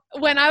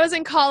when I was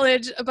in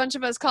college, a bunch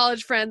of us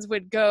college friends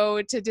would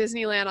go to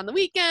Disneyland on the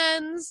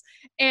weekends,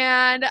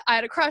 and I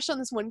had a crush on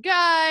this one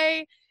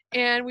guy,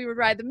 and we would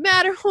ride the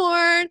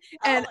Matterhorn,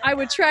 and I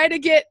would try to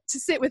get to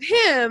sit with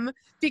him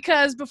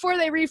because before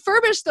they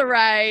refurbished the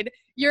ride,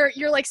 you're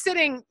like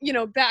sitting,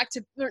 back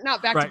to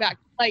not back to back,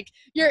 like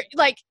you're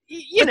like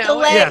like the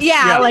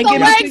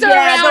legs are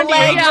around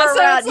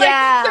you.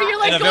 So you're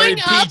like in a going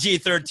very up.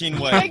 PG-13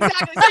 way.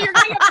 Exactly. So you're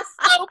going up the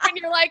slope, and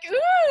you're like,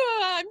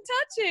 ooh, I'm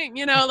touching,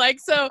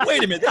 so.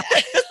 Wait a minute.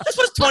 This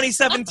was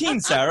 2017,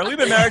 Sarah. We've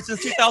been married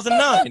since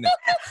 2009.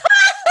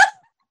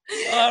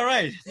 All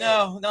right.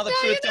 Now the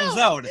truth comes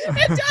out. It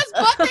does,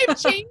 but they've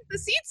changed the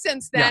seats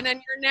since then,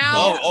 and you're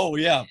now. Oh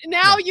yeah.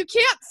 Now you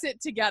can't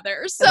sit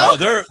together. So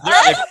no,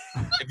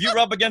 if you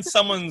rub against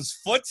someone's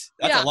foot,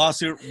 that's a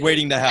lawsuit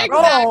waiting to happen.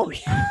 Exactly.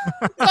 So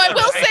I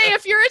will say,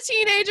 if you're a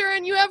teenager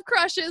and you have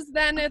crushes,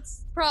 then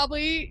it's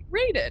probably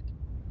rated.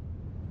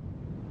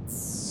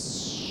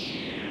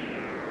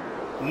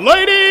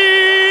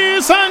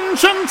 Ladies and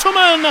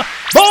gentlemen,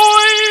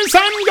 boys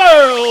and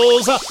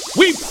girls,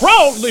 we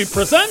proudly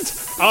present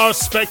our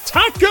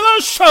spectacular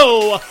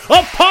show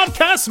of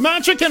podcast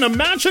magic and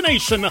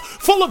imagination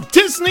full of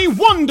Disney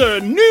wonder,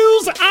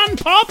 news, and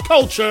pop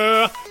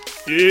culture.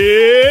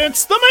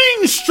 It's the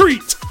Main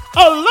Street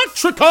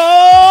Electrical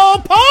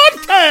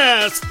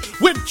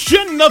Podcast with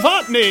Jenn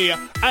Novotny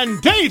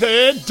and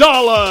David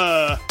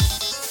Dollar.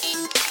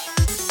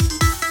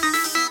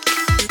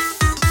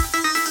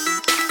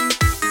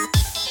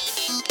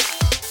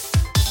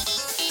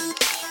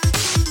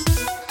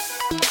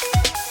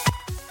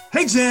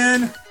 Hey,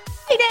 Jen.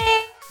 Hey,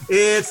 Dave.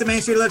 It's the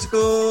Main Street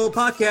Electrical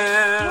Podcast.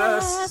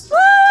 Yes.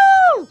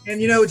 Woo! And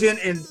Jen,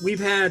 and we've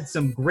had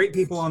some great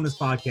people on this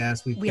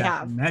podcast. We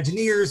have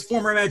Imagineers,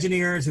 former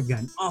Imagineers, we've got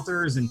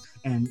authors and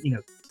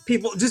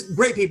people, just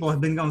great people have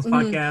been on this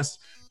podcast.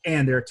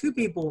 And there are two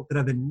people that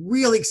I've been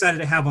really excited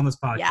to have on this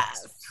podcast.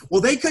 Yes.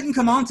 Well, they couldn't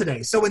come on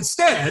today. So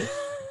instead,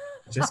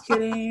 just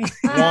kidding.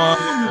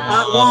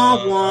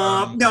 Womp,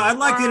 womp. No, I'd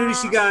like to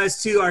introduce you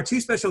guys to our two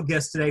special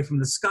guests today from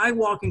the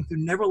Skywalking through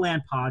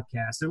Neverland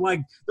podcast. They're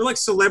like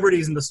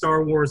celebrities in the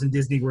Star Wars and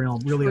Disney realm,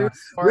 really are.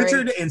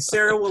 Richard and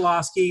Sarah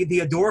Woloski,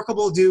 the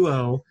adorable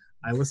duo.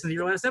 I listened to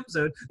your last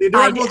episode. The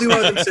adorable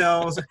duo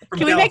themselves. From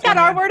Can we make that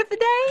our word of the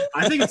day?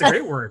 I think it's a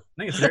great word.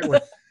 Be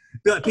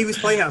like Pee-wee's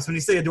Playhouse, when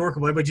you say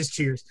adorable, everybody just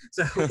cheers.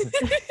 So,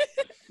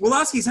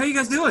 Woloskis, how you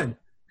guys doing?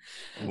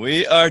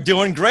 We are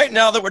doing great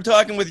now that we're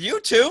talking with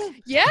you two.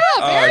 Yeah,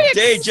 very excited.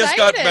 Day just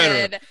got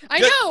better. I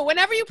know.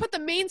 Whenever you put the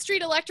Main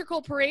Street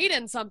Electrical Parade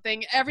in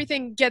something,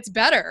 everything gets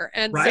better.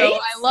 And so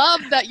I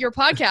love that your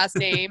podcast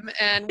name,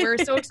 and we're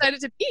so excited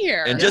to be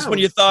here. And just when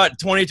you thought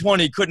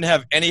 2020 couldn't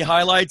have any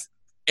highlights,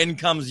 in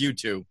comes you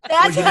two.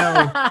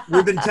 Well,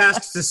 we've been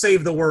tasked to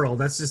save the world.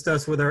 That's just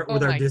us with our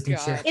Disney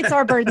shit. It's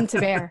our burden to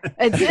bear.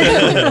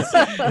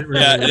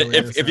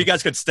 If you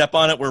guys could step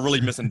on it, we're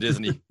really missing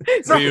Disney.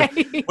 We're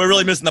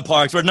really missing the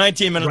parks. We're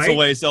 19 minutes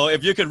away, so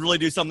if you could really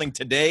do something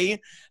today,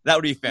 that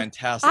would be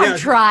fantastic. I'm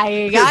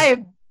trying.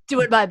 I'm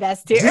doing my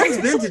best here. Jen's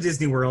been to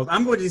Disney World.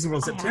 I'm going to Disney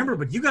World in September,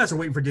 but you guys are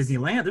waiting for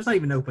Disneyland. There's not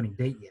even an opening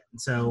date yet.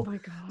 And so,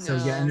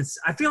 and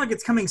I feel like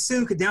it's coming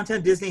soon because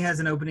Downtown Disney has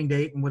an opening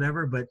date and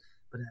whatever, but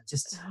it's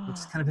just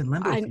kind of in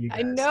limbo for you guys.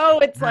 I know.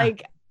 It's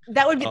like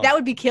that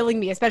would be killing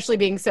me, especially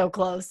being so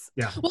close.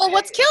 Yeah. Well,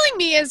 what's killing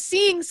me is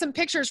seeing some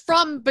pictures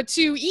from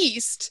Batu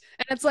East,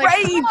 and it's like,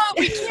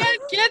 we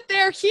can't get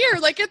there here.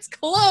 Like, it's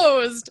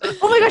closed.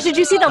 Oh my gosh! Did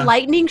you see the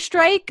lightning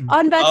strike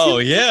on Batu? Oh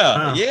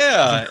yeah,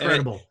 yeah.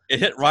 Incredible. It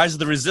hit Rise of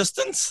the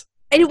Resistance,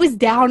 and it was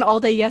down all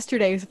day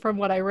yesterday, from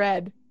what I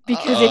read.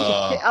 Because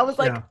I was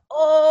like,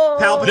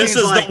 Palpatine's this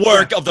is the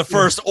work of the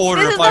First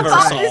Order if I've ever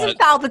saw it. This is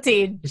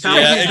Palpatine.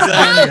 Yeah,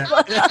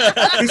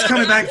 exactly. He's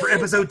coming back for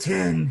episode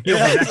 10.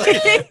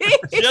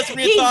 Just when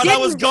you thought I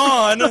was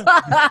gone. All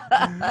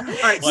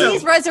right, so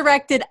he's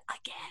resurrected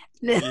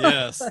again.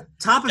 Yes.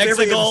 Top of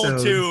every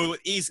episode. to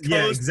East Coast,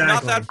 Yeah,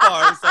 exactly. not that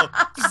far. So.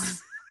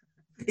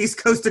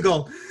 East Coast to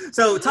goal.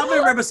 So, top of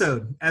every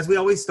episode, as we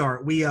always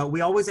start, we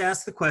always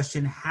ask the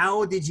question,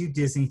 how did you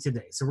Disney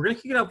today? So, we're going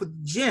to kick it up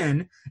with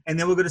Jen, and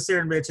then we'll go to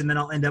Sarah and Rich, and then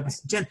I'll end up with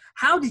Jen.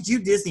 How did you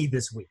Disney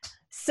this week?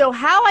 So,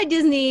 how I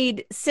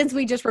Disneyed since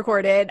we just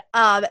recorded,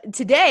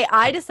 today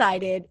I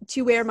decided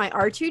to wear my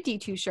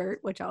R2-D2 shirt,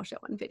 which I'll show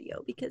on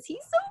video because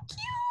he's so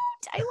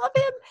cute. I love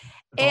him.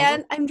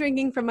 And I'm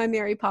drinking from my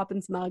Mary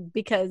Poppins mug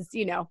because,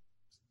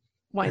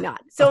 why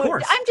not? So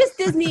I'm just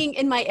Disneying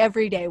in my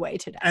everyday way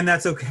today. And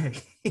that's okay.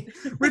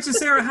 Rich and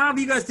Sarah, how have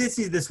you guys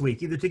Disneyed this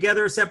week? Either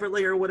together or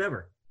separately or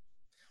whatever.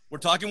 We're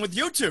talking with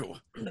you two.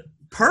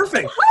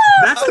 Perfect.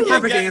 That's the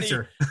perfect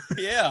answer.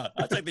 Yeah.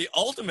 That's like the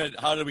ultimate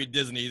how did we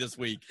Disney this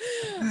week.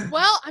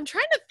 Well, I'm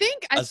trying to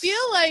think. I feel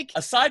like...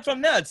 Aside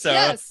from that,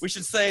 Sarah, we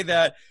should say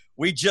that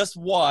we just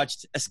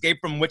watched Escape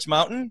from Witch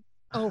Mountain.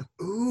 Oh,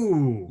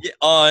 ooh!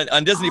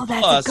 On Disney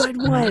Plus, that's a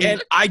good one.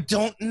 And I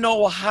don't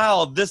know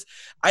how this.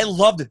 I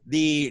loved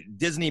the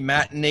Disney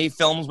matinee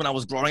films when I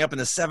was growing up in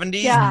the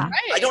 70s. Yeah,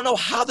 I don't know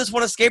how this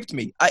one escaped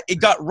me.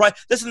 It got right.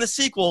 This and the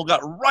sequel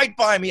got right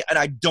by me, and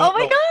I don't. Oh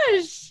my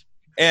gosh!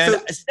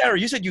 And Sarah,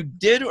 you said you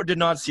did or did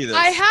not see this?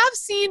 I have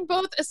seen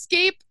both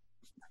Escape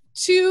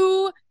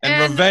 2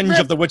 and Revenge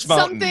of the Witch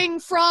Mountain. Something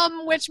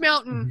from Witch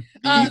Mountain.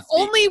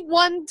 Only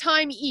one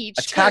time each.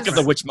 Attack of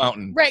the Witch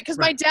Mountain. Right, because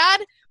my dad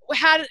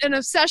had an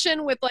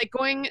obsession with like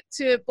going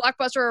to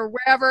Blockbuster or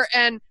wherever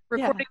and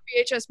recording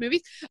VHS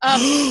movies.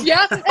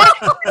 Yeah.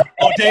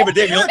 Oh, David,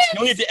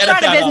 you need to edit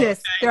that out.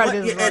 They're out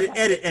of business.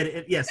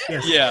 Edit. Yes.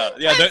 Yeah.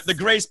 The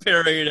grace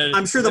period.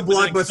 I'm sure the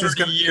Blockbuster's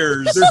going to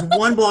years. There's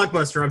one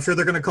Blockbuster. I'm sure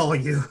they're going to call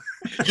you.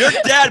 Your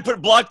dad put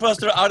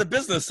Blockbuster out of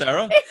business,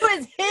 Sarah. It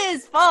was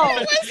his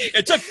fault.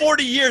 It took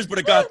 40 years, but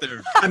it got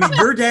there. I mean,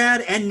 your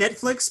dad and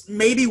Netflix,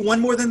 maybe one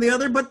more than the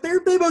other, but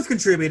they both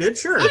contributed.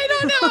 Sure. I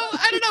don't know,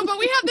 but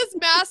we have this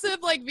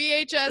massive like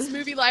VHS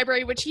movie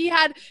library, which he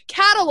had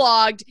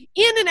cataloged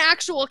in an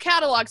actual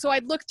catalog. So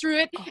I'd look through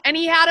it, and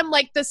he had them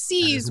like the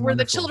C's were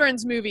the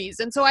children's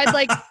movies, and so I'd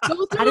like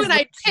go through and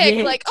I'd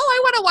pick like, oh, I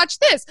want to watch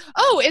this.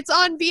 Oh, it's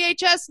on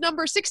VHS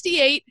number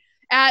 68.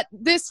 At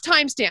this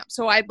timestamp.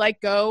 So I'd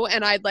like go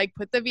and I'd like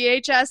put the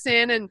VHS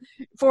in and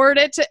forward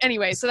it to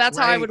anyway. So that's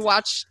how I would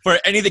watch. For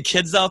any of the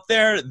kids out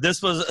there,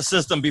 this was a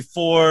system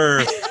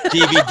before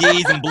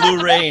DVDs and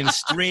Blu-ray and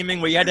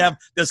streaming where you had to have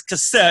this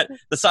cassette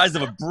the size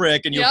of a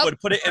brick and you would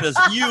put it in this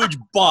huge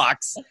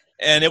box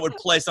and it would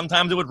play.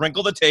 Sometimes it would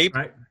wrinkle the tape.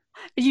 Right.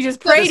 You just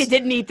prayed it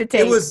didn't eat the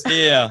tape. It was,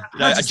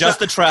 adjust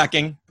the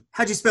tracking.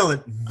 How'd you spell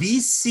it?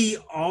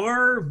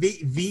 VCR?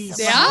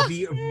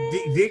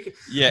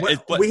 Yeah,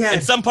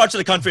 in some parts of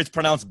the country, it's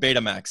pronounced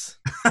Betamax.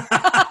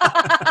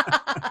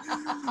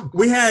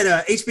 We had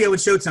HBO and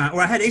Showtime,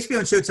 or I had HBO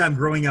and Showtime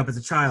growing up as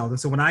a child. And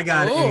so when I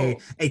got a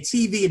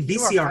TV and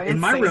VCR in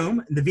my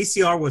room, the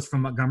VCR was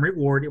from Montgomery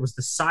Ward. It was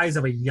the size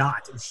of a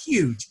yacht. It was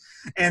huge.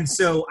 And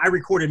so I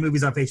recorded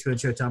movies off HBO and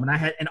Showtime, and I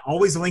had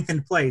always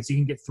lengthened play, so you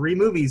can get 3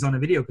 movies on a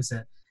video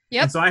cassette.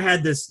 Yep. And so I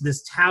had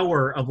this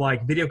tower of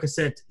like video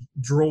cassette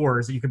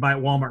drawers that you could buy at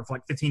Walmart for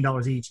like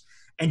 $15 each,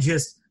 and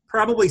just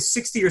probably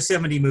 60 or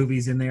 70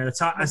 movies in there. That's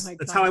how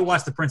I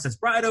watched The Princess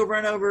Bride over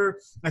and over.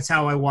 That's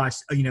how I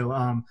watched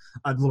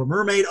Little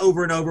Mermaid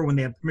over and over when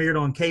they had premiered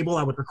on cable.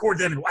 I would record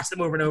them and watch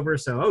them over and over.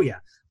 So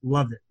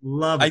loved it.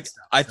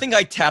 I think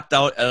I tapped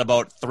out at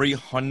about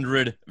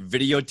 300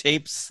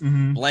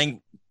 videotapes,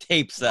 blank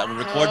tapes that would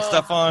record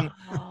stuff on.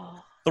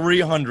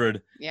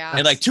 300. Yeah.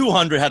 And like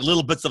 200 had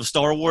little bits of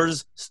Star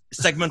Wars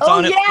segments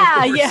on it.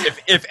 Yeah.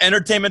 If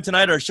Entertainment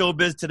Tonight or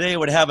Showbiz Today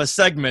would have a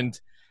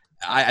segment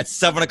at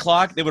 7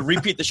 o'clock, they would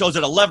repeat the shows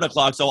at 11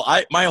 o'clock. So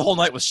my whole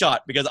night was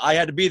shot because I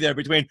had to be there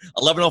between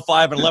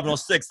 11:05 and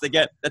 11:06 to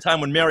get the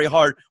time when Mary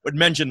Hart would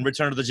mention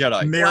Return of the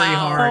Jedi. Mary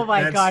Hart. Oh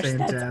my gosh,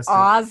 fantastic. that's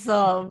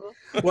awesome.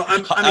 Well,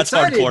 I'm that's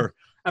excited. Hardcore.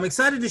 I'm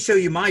excited to show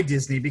you my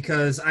Disney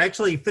because I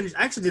actually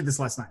did this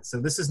last night. So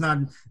this is not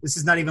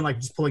even like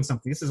just pulling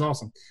something. This is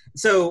awesome.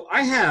 So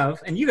I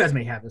have, and you guys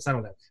may have this, I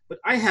don't know, but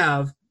I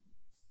have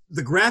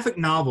the graphic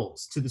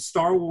novels to the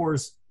Star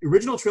Wars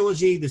original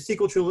trilogy, the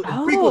sequel trilogy,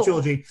 prequel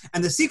trilogy,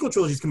 and the sequel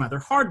trilogies come out. They're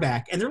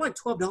hardback, and they're like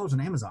 $12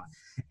 on Amazon.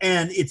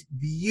 And it's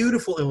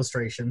beautiful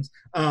illustrations.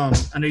 I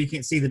know you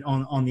can't see that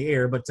on the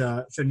air, but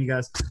showing you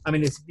guys. I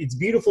mean, it's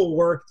beautiful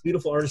work, it's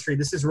beautiful artistry.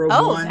 This is Rogue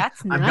One.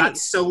 That's nice. I've got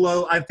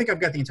Solo. I think I've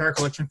got the entire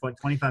collection for like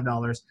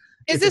 $25.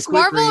 Is this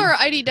Marvel or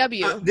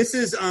IDW? This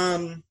is,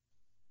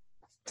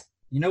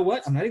 you know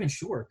what? I'm not even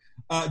sure.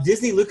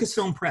 Disney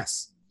Lucasfilm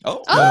Press.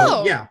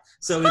 Oh. Yeah.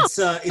 So it's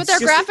but they're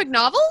graphic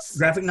novels?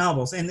 Graphic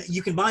novels. And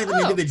you can buy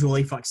them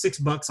individually for like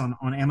 $6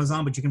 on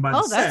Amazon, but you can buy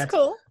the set. That's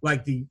cool.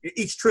 Like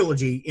each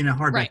trilogy in a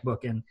hardback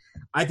book. And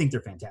I think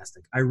they're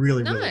fantastic. I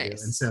really, really do.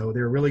 And so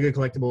they're really good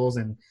collectibles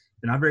and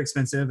they're not very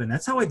expensive. And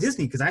that's how I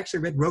Disney, because I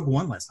actually read Rogue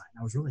One last night.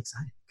 I was really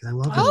excited because I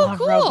love cool.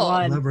 Rogue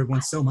One. I love Rogue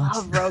One so much. I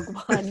love Rogue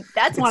One.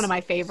 That's one of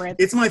my favorites.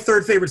 It's my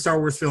 3rd favorite Star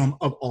Wars film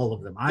of all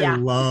of them. I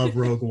love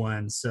Rogue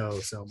One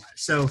so much.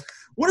 So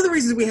one of the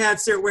reasons we're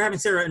having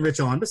Sarah and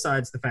Rich on,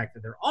 besides the fact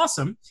that they're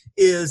awesome,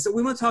 is that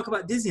we want to talk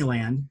about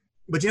Disneyland.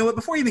 But you know what?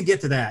 Before you even get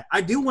to that,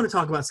 I do want to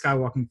talk about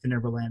Skywalking to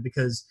Neverland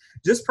because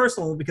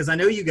I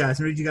know you guys,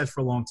 I know you guys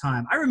for a long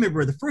time. I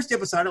remember the first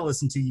episode I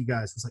listened to you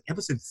guys was like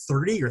episode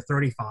 30 or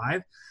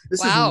 35.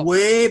 This is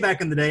way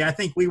back in the day. I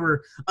think we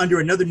were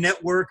under another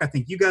network. I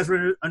think you guys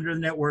were under the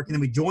network, and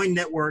then we joined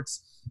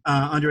networks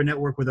under a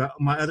network with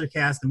my other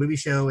cast, the movie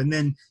show, and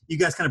then you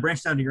guys kind of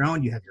branched out on your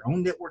own. You have your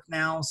own network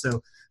now.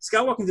 So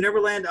Skywalking to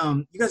Neverland,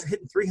 you guys are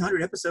hitting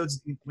 300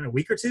 episodes in a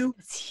week or two.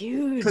 It's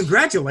huge.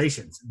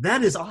 Congratulations.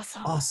 That is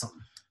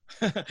awesome.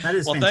 That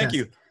is fantastic. Thank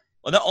you.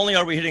 Well, not only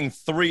are we hitting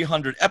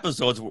 300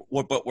 episodes,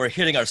 but we're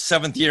hitting our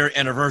 7th year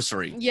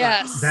anniversary.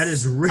 Yes. That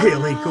is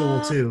really cool,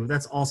 too.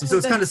 That's awesome. So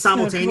it's kind of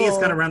simultaneous,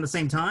 kind of around the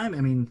same time?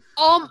 I mean...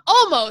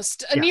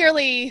 almost.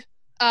 Nearly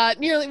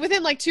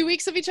within like 2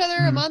 weeks of each other,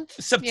 a month.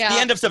 The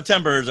end of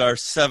September is our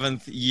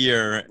 7th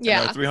year.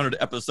 Yeah. Our 300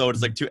 episodes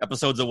is like 2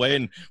 episodes away,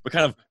 and we're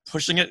kind of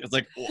pushing it. It's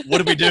like, what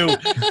do we do?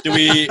 Do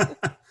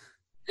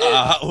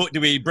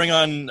we bring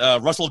on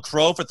Russell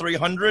Crowe for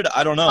 300?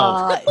 I don't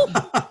know.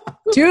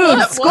 Dude,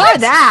 score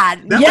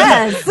that.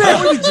 Yes.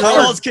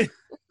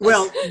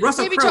 Well,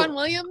 Russell Maybe Crowe, John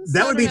Williams.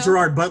 that I would don't be know.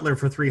 Gerard Butler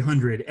for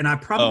 300, and I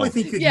probably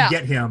think you can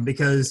get him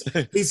because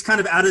he's kind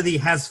of out of the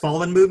Has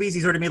Fallen movies.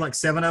 He's already made like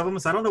 7 of them,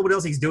 so I don't know what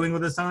else he's doing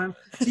with his time.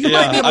 So you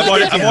might be able to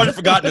get him. I've already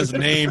forgotten his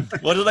name.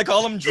 What did I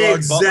call him?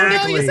 Gerard Butler?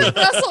 No, you said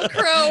Russell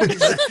Crowe.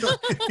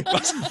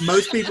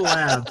 Most people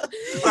have.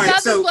 All right,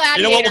 That's so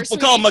you know what? We'll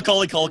call him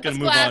Macaulay Culkin and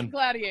move on.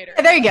 Gladiator.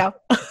 There you go.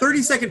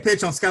 30-second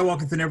pitch on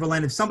Skywalking Through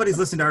Neverland. If somebody's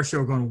listening to our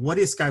show going, what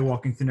is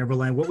Skywalking Through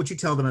Neverland? What would you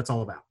tell them it's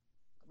all about?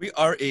 We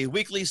are a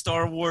weekly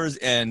Star Wars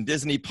and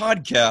Disney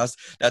podcast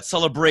that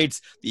celebrates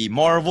the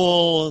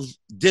Marvel,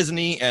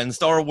 Disney, and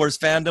Star Wars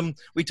fandom.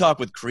 We talk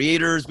with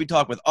creators, we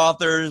talk with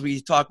authors, we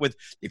talk with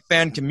the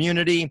fan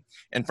community.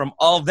 And from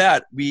all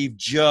that, we've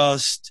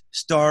just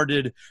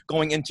started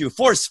going into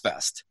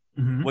ForceFest,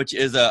 which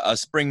is a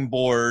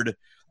springboard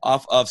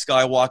off of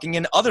Skywalking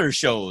and other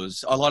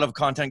shows. A lot of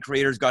content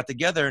creators got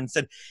together and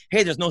said,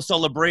 hey, there's no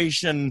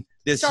celebration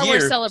this Star year,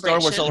 Wars Celebration. Star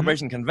Wars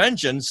Celebration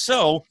convention,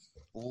 so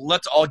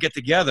let's all get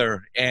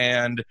together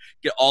and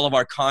get all of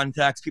our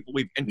contacts, people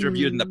we've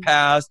interviewed in the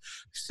past,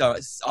 so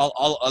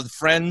all of the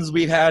friends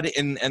we've had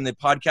in the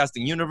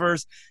podcasting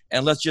universe,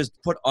 and let's just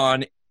put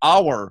on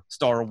our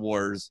Star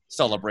Wars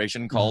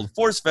celebration called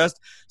ForceFest,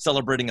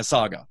 celebrating a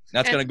saga.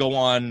 That's going to go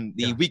on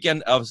the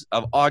weekend of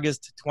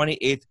August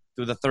 28th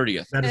through the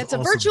 30th. And it's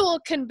awesome. A virtual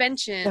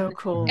convention. So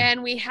cool.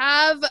 And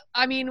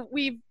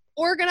we've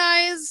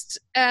organized,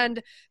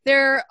 and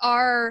there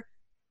are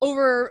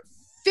over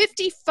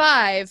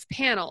 55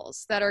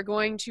 panels that are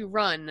going to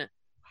run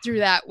through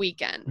that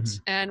weekend.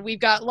 And we've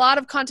got a lot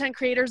of content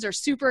creators. They're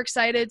super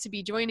excited to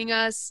be joining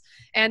us.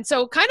 And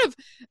so kind of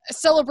a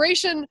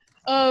celebration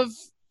of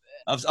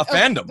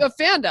fandom. Of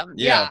fandom.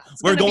 Yeah.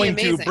 We're going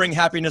to bring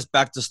happiness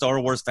back to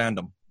Star Wars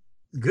fandom.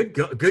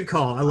 Good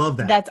call. I love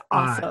that. That's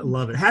awesome. I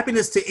love it.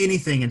 Happiness to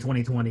anything in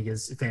 2020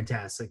 is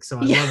fantastic. So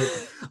I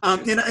love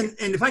it.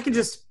 And if I can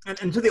just,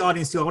 and to the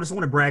audience too, I just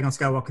want to brag on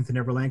Skywalking Through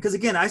Neverland. Because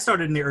again, I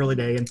started in the early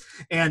day.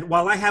 And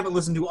while I haven't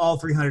listened to all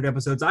 300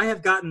 episodes, I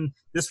have gotten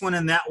this one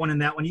and that one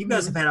and that one. You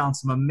guys have had on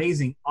some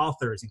amazing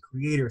authors and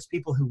creators,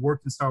 people who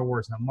worked in Star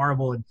Wars and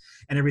Marvel and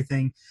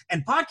everything.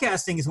 And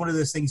podcasting is one of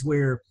those things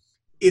where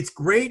it's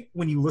great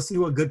when you listen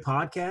to a good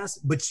podcast,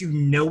 but you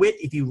know it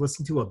if you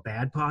listen to a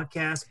bad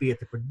podcast, be it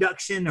the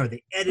production or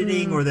the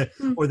editing or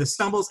the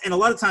stumbles. And a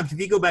lot of times, if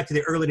you go back to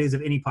the early days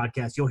of any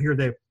podcast, you'll hear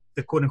the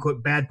quote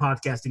unquote bad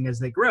podcasting as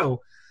they grow.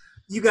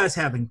 You guys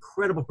have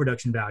incredible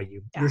production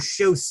value. Your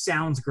show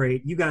sounds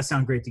great. You guys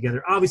sound great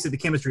together. Obviously, the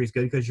chemistry is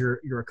good because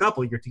you're a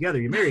couple, you're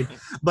together, you're married,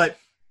 but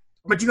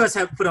you guys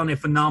have put on a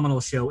phenomenal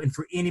show. And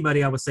for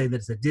anybody, I would say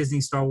that's a Disney,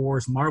 Star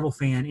Wars, Marvel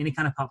fan, any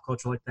kind of pop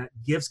culture like that,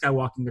 give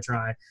Skywalking a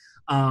try.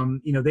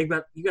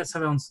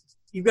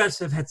 You guys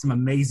have had some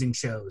amazing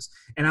shows,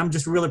 and I'm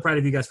just really proud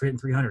of you guys for hitting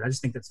 300. I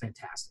just think that's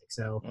fantastic.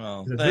 So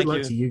good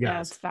luck to you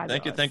guys.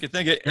 Thank you.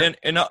 And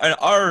in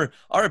our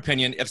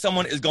opinion, if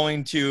someone is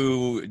going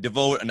to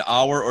devote an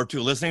hour or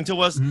two listening to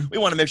us, we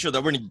want to make sure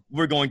that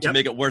we're going to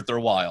make it worth their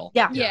while.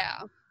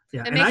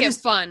 Yeah, and make it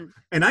fun.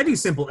 And I do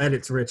simple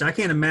edits, Rich. I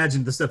can't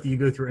imagine the stuff that you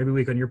go through every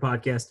week on your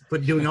podcast,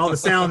 doing all the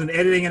sound and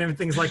editing and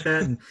things like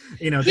that. And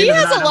he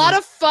has a lot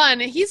of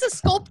fun. He's a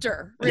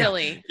sculptor,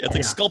 really. Yeah, it's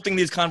like sculpting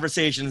these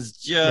conversations,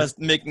 just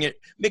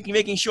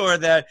making sure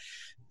that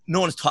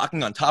no one's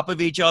talking on top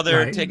of each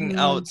other, taking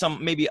out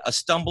maybe a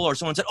stumble, or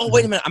someone said, "Oh,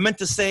 wait a minute, I meant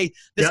to say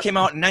this came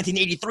out in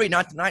 1983,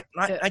 not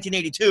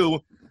 1982."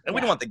 And we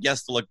don't want the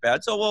guests to look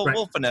bad, so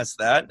we'll finesse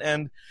that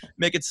and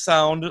make it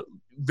sound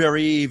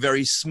very,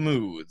 very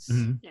smooth.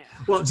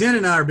 Well, Jen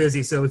and I are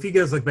busy, so if you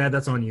guys look bad,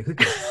 that's on you.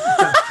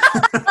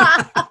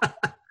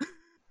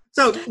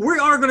 So we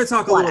are going to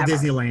talk a little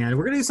Disneyland.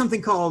 We're going to do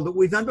something called,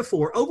 we've done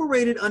before,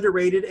 overrated,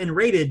 underrated, and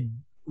rated.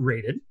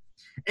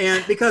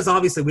 And because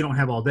obviously we don't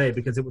have all day,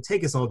 because it would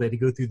take us all day to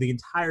go through the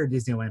entire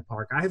Disneyland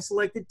park, I have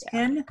selected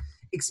 10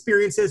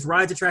 experiences,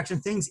 rides, attraction,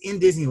 things in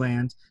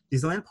Disneyland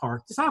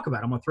Park to talk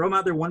about. I'm going to throw them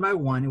out there one by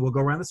one, and we'll go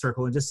around the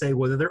circle and just say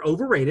whether they're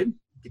overrated,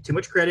 get too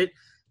much credit,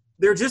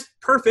 they're just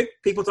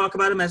perfect, people talk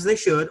about them as they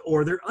should,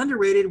 or they're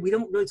underrated, we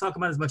don't really talk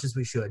about as much as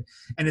we should.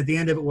 And at the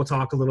end of it, we'll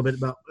talk a little bit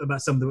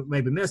about some that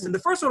may be missed. And the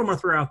first one I'm going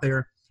to throw out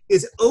there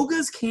is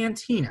Oga's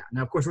Cantina.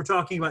 Now, of course, we're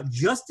talking about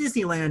just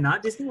Disneyland,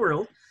 not Disney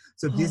World.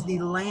 So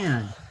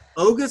Disneyland,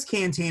 Oga's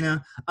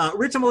Cantina.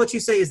 Rich, I'm going to let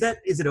you say, is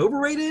it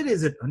overrated?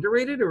 Is it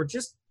underrated? Or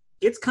just,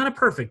 it's kind of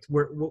perfect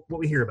what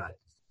we hear about it?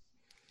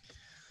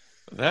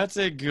 That's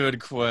a good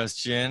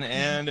question.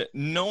 And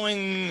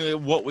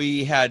knowing what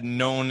we had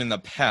known in the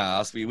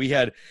past, we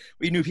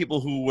knew people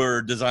who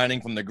were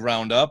designing from the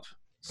ground up.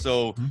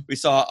 So we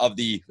saw of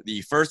the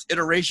first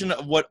iteration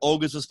of what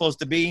Oga's was supposed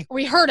to be.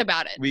 We heard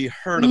about it. We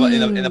heard about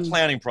it in the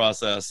planning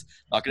process.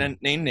 Not going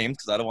to name names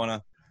because I don't want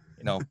to,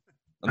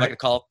 I'm not going to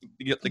call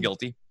the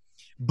guilty.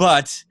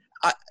 But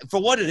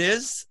for what it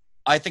is,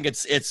 I think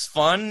it's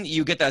fun.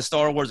 You get that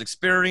Star Wars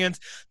experience.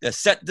 The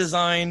set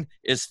design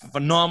is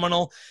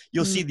phenomenal.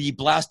 You'll see the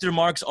blaster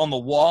marks on the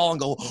wall and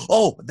go,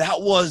 oh,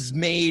 that was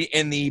made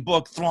in the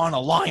book Thrawn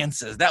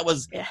Alliances. That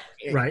was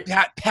right.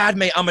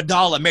 Padme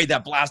Amidala made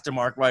that blaster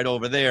mark right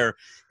over there.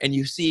 And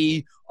you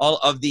see all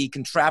of the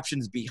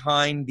contraptions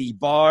behind the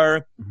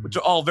bar, which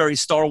are all very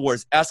Star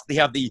Wars-esque. They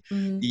have the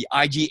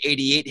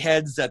IG-88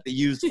 heads that they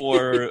used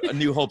for A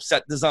New Hope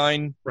set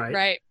design.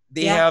 Right.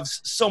 They have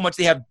so much.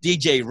 They have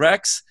DJ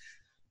Rex.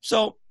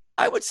 So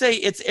I would say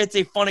it's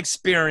a fun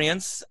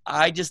experience.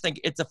 I just think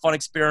it's a fun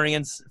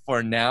experience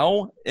for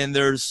now, and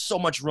there's so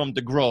much room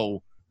to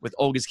grow with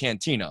Oga's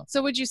Cantina.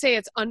 So would you say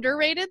it's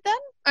underrated then?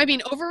 I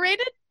mean,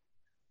 overrated?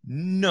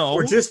 No.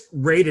 Or just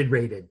rated.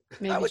 Maybe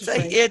I would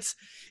say it's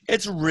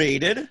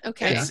rated.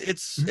 Okay.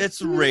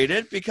 It's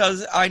rated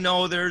because I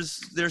know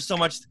there's so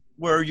much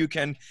where you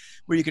can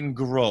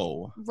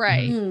grow.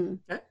 Right.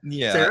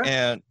 Yeah. Sarah?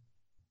 And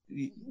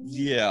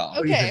yeah.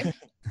 Okay.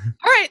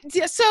 All right.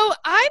 So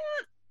I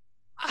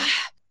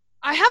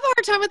have a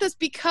hard time with this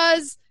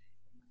because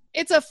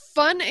it's a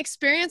fun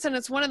experience and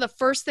it's one of the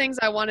first things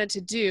I wanted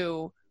to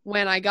do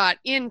when I got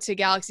into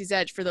Galaxy's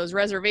Edge for those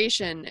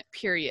reservation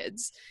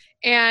periods.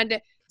 And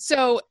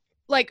so,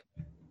 like,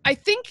 I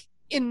think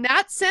in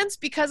that sense,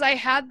 because I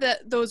had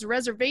those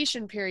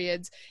reservation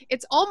periods,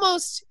 it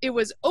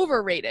was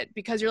overrated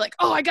because you're like,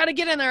 oh, I got to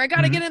get in there. I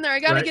got to get in there. I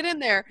got to get in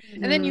there.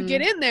 And then you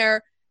get in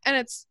there and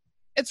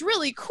it's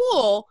really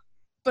cool,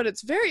 but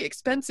it's very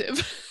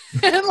expensive.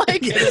 And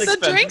like the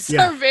drinks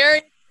are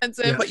very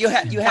expensive. Yeah. But you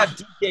have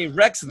DJ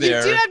Rex there.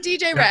 You do have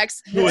DJ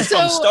Rex. Who is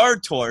from Star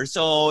Tour,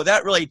 so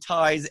that really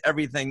ties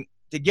everything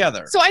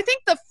together. So I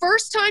think the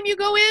first time you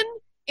go in,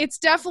 it's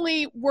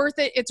definitely worth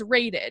it. It's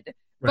rated.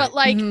 Right. But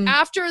like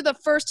after the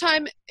first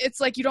time,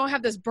 it's like you don't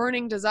have this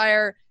burning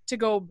desire to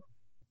go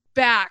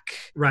back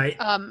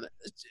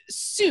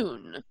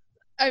soon.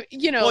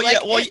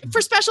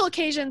 For special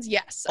occasions,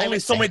 yes. Only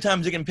so many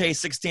times you can pay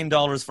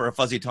 $16 for a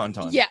fuzzy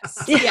tauntaun. Yes.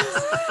 So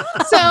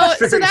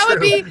that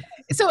would be.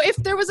 So if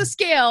there was a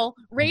scale,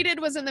 rated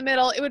was in the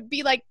middle, it would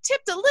be like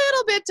tipped a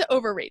little bit to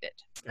overrated.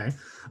 Okay.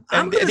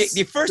 And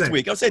the first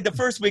week, I would say the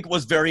first week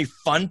was very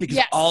fun because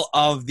all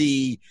of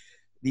the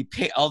I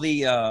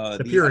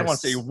don't want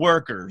to say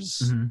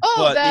workers,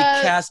 but the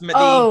cast.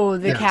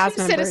 The cast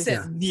members.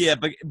 Citizens. Yeah,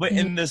 but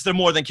in this, they're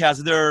more than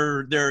cast.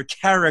 They're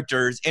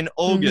characters. And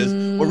Oga's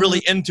were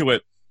really into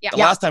it. Yeah. The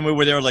last time we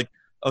were there, like,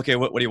 okay,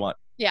 what do you want?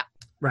 Yeah.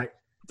 Right.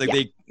 Like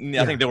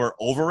I think they were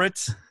over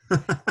it.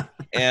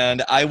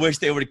 And I wish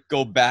they would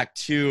go back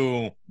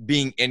to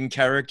being in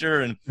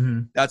character,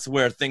 and that's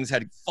where things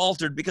had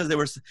faltered because they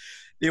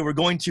were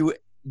going to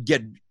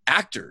get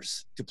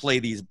actors to play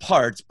these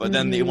parts, but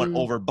then they went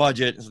over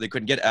budget, so they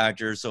couldn't get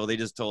actors. So they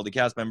just told the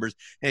cast members,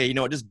 "Hey, you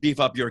know what? Just beef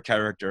up your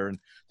character." And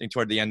I think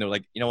toward the end, they're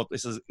like, "You know what?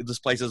 This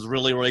place is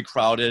really, really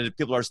crowded.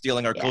 People are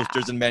stealing our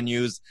coasters and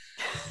menus.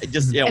 It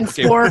just and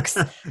sporks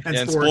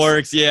and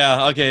sporks.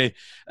 Yeah, okay.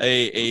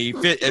 A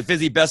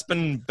fizzy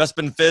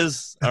Bespin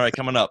Fizz. All right,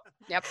 coming up."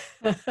 Yep.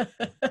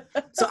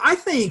 So I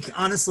think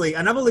honestly,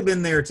 and I've only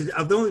been to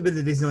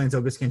Disneyland's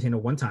Oga's Cantina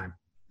one time,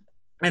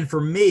 and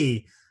for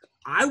me,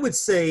 I would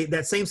say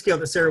that same scale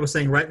that Sarah was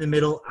saying, right in the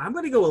middle, I'm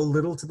going to go a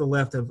little to the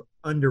left of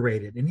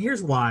underrated. And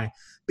here's why.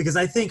 Because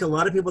I think a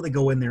lot of people that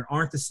go in there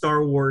aren't the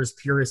Star Wars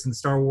purists and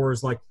Star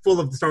Wars, like full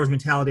of the Star Wars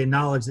mentality and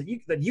knowledge that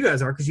you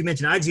guys are, because you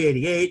mentioned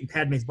IG-88 and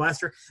Padme's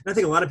blaster. And I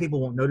think a lot of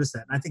people won't notice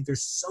that. And I think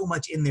there's so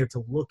much in there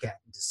to look at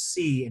and to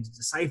see and to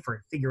decipher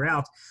and figure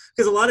out.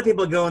 Because a lot of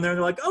people go in there and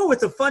they're like, oh,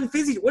 it's a fun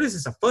fizzy. What is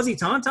this, a fuzzy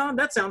tauntaun?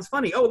 That sounds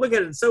funny. Oh, look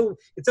at it. It's so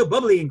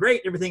bubbly and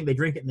great and everything. They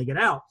drink it and they get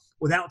out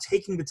without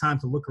taking the time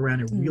to look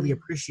around and really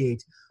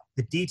appreciate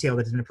the detail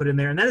that has been put in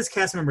there. And that is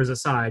cast members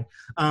aside,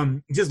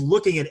 just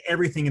looking at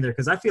everything in there,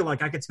 because I feel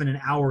like I could spend an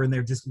hour in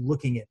there just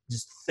looking at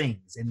just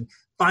things and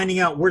finding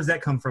out, where does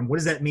that come from? What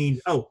does that mean?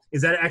 Oh,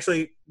 is that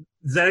actually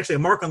a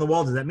mark on the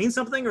wall? Does that mean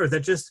something? Or is that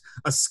just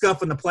a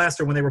scuff in the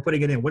plaster when they were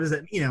putting it in? What is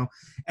that,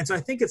 And so I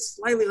think it's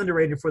slightly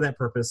underrated for that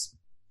purpose.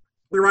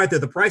 You're right, though.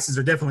 The prices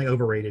are definitely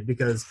overrated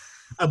because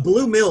a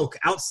blue milk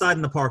outside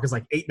in the park is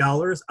like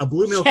 $8. A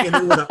blue milk in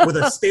there with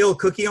a stale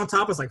cookie on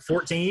top is like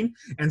 $14.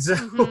 And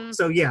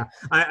so yeah,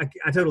 I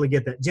totally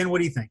get that. Jen, what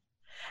do you think?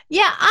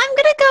 Yeah, I'm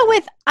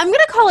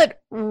gonna call it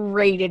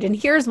rated, and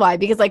here's why.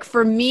 Because like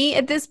for me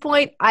at this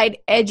point, I'd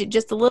edge it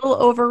just a little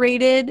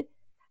overrated.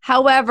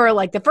 However,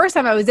 like the first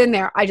time I was in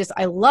there,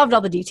 I loved all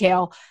the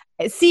detail.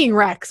 Seeing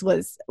Rex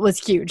was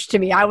huge to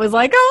me. I was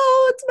like,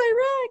 oh, it's my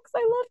Rex.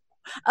 I love.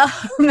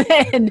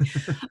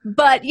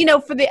 But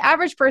for the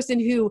average person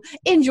who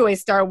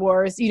enjoys Star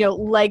Wars,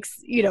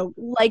 likes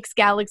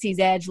Galaxy's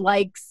Edge,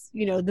 likes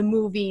the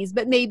movies,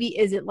 but maybe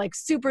isn't like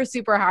super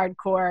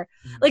hardcore,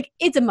 like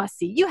it's a must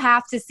see. You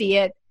have to see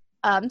it.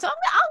 So I'm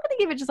gonna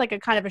give it just like a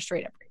kind of a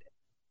straight up rated.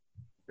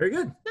 Very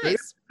good.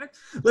 Nice.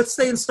 Let's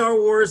stay in Star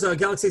Wars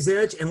Galaxy's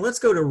Edge, and let's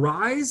go to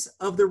Rise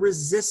of the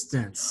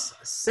Resistance.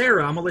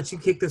 Sarah, I'm gonna let you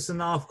kick this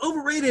one off.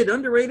 Overrated,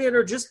 underrated,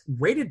 or just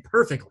rated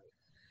perfectly?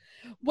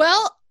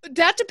 Well,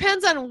 that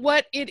depends on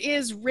what it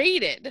is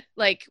rated.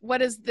 Like,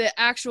 what is the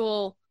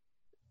actual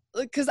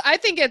because I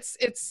think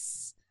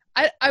it's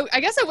I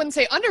guess I wouldn't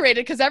say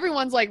underrated because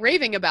everyone's like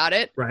raving about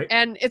it, right?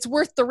 And it's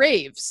worth the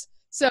raves.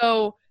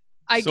 So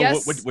I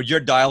guess would your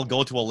dial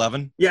go to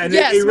 11? Yeah, and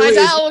yes, it really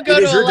my dial will go it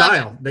to is your 11.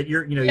 dial that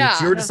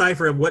it's your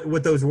decipher of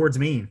what those words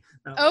mean.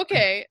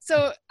 Okay,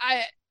 so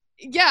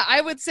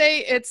I would say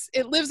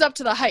it lives up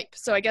to the hype.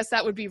 So I guess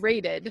that would be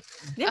rated,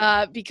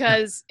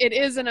 because it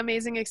is an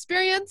amazing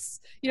experience.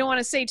 You don't want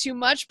to say too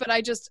much, but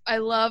I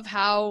love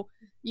how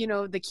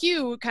the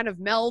queue kind of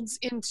melds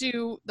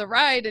into the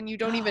ride, and you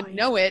don't even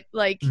know it.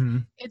 Like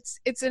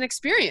it's an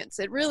experience.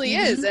 It really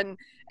is,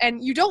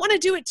 and you don't want to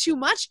do it too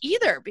much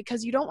either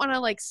because you don't want to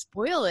like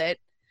spoil it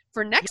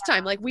for next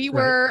time. Like we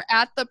were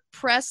at the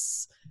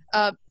press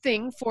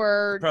thing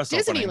for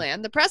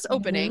Disneyland, the press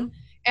opening.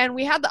 And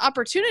we had the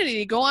opportunity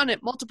to go on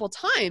it multiple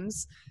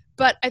times,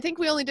 but I think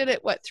we only did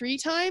it, 3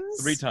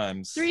 times? 3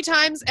 times. 3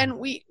 times, and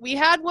we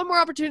had one more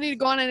opportunity to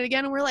go on it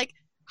again, and we're like,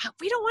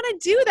 we don't want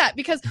to do that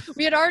because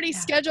we had already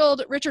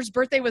scheduled. Richard's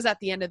birthday was at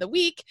the end of the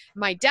week.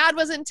 My dad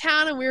was in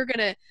town, and we were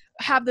going to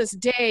have this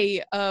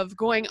day of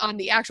going on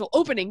the actual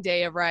opening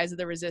day of Rise of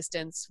the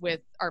Resistance with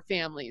our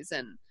families.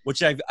 And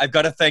which I've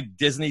got to thank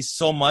Disney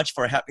so much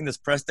for having this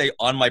press day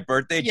on my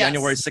birthday,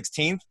 January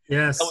 16th.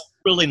 Yes. That was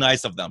really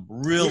nice of them.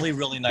 Really,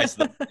 really nice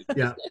of them.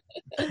 Yeah.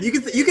 You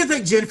can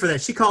thank Jen for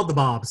that. She called the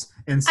Bobs.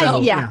 And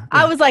so,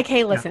 I was like,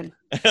 hey, listen.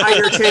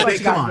 Tiger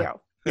Chick, come on.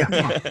 Yeah,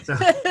 come on. So.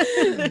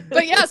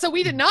 But so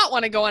we did not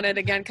want to go on it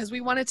again because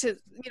we wanted to,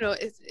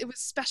 it was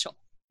special.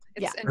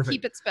 And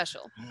keep it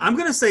special. I'm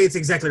going to say it's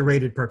exactly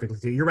rated perfectly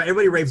too. You're right.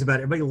 Everybody raves about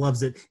it. Everybody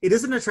loves it. It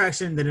is an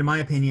attraction that, in my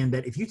opinion,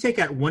 that if you take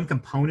out one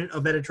component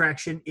of that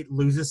attraction, it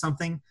loses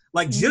something.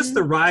 Like just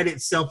the ride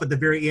itself at the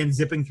very end,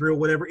 zipping through or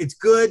whatever. It's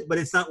good, but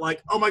it's not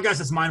like, oh my gosh,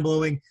 that's mind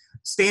blowing.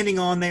 Standing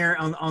on there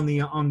on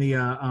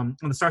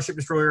the Starship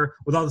Destroyer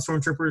with all the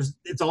stormtroopers,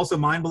 it's also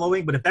mind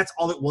blowing. But if that's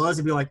all it was,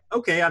 it'd be like,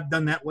 okay, I've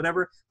done that,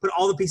 whatever. Put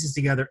all the pieces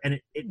together, and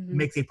it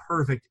makes a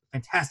perfect,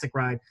 fantastic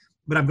ride.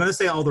 But I'm going to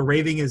say all the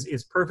raving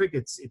is perfect.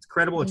 It's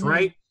credible. It's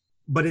right.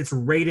 But it's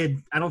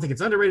rated. I don't think it's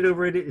underrated,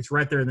 overrated. It's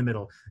right there in the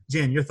middle.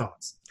 Jen, your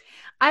thoughts?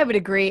 I would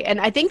agree. And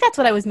I think that's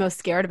what I was most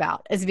scared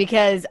about is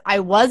because I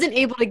wasn't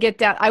able to get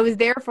down. I was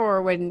there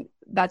for when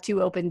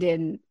Batu opened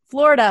in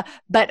Florida,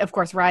 but of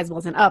course Rise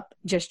wasn't up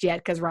just yet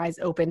because Rise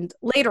opened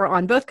later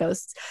on both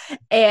coasts.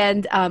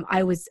 And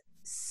I was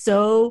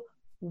so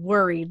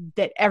worried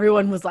that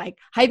everyone was like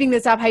hyping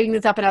this up.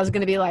 And I was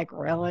going to be like,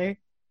 really?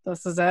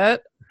 This is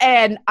it?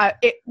 And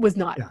it was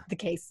not the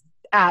case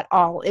at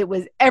all. It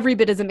was every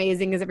bit as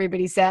amazing as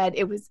everybody said.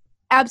 It was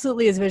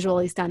absolutely as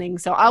visually stunning.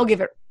 So I'll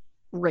give it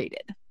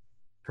rated.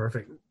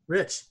 Perfect.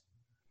 Rich?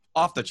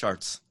 Off the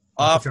charts.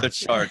 Off the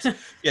charts.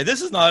 Yeah,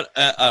 this is not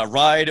a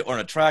ride or an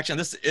attraction.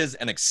 This is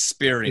an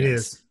experience. It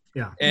is.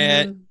 Yeah.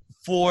 And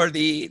for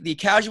the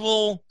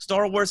casual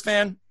Star Wars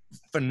fan,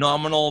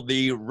 phenomenal.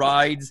 The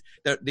rides,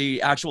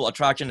 the actual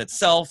attraction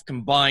itself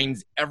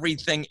combines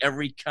everything,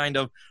 every kind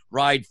of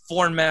ride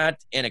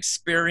format and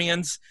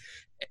experience.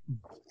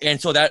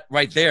 And so that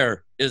right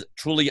there is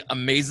truly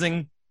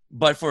amazing.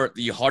 But for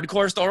the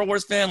hardcore Star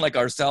Wars fan like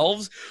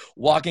ourselves,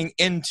 walking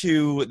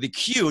into the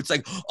queue, it's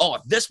like, oh,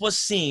 if this was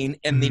seen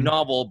in the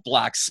novel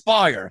Black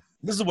Spire,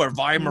 this is where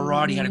Vi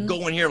Marati had to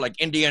go in here like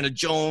Indiana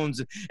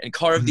Jones and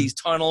carve these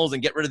tunnels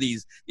and get rid of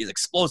these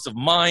explosive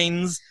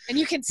mines. And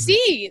you can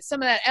see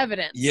some of that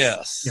evidence.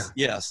 Yes,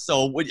 yes.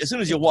 So as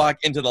soon as you walk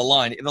into the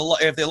line,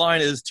 if the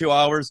line is 2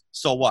 hours,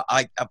 so what?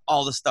 I have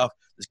all this stuff,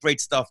 this great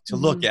stuff to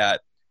look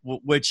at,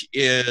 which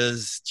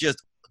is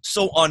just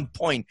so on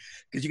point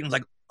because you can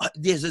like,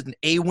 there's an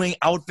A-wing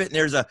outfit and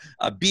there's a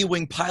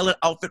B-wing pilot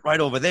outfit right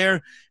over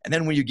there. And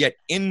then when you get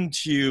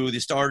into the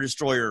Star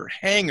Destroyer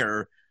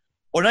hangar,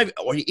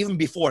 or even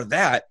before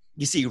that,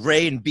 you see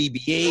Rey and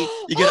BB-8.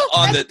 You get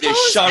on the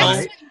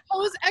shuttle.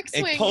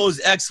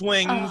 Pose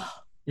X-Wing.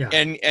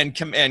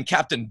 And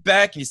Captain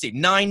Beck. And you see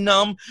Nine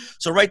Numb.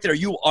 So right there,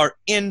 you are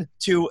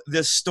into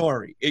this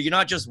story. You're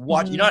not just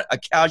watching. You're not a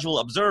casual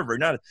observer. You're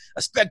not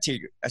a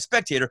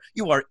spectator.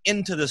 You are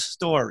into the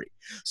story.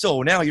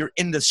 So now you're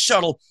in this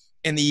shuttle.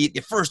 And the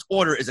First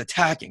Order is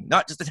attacking,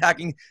 not just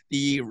attacking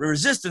the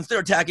Resistance, they're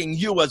attacking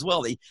you as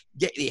well. They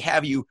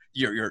have you,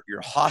 you're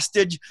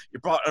hostage.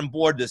 You're brought on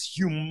board this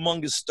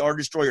humongous Star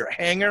Destroyer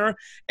hangar,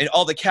 and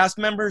all the cast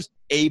members,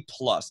 A+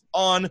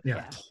 on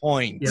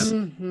point.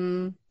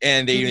 Yep.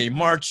 And they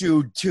march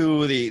you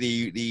to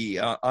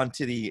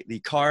onto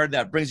the card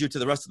that brings you to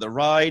the rest of the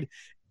ride.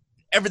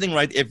 Everything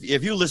right.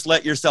 If you just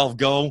let yourself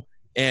go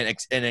and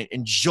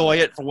enjoy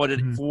it for what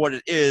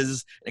it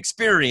is, an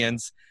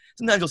experience.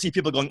 Sometimes you'll see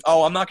people going,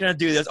 oh, I'm not going to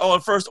do this. Oh,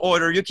 First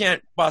Order, you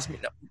can't boss me.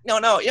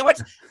 No. You know what?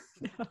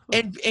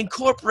 And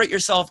incorporate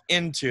yourself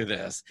into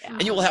this,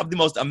 and you will have the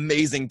most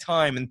amazing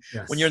time. And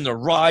when you're in the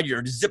ride,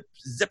 you're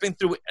zipping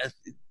through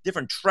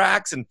different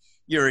tracks, and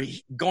you're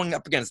going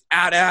up against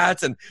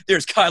AT-ATs, and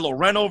there's Kylo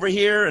Ren over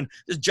here, and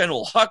there's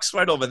General Hux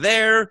right over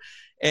there,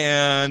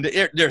 and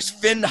there's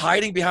Finn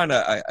hiding behind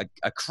a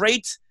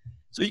crate.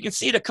 So you can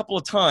see it a couple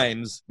of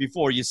times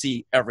before you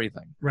see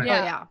everything. Right.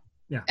 Yeah.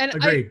 Yeah. And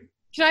agreed.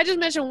 Can I just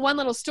mention one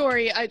little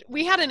story?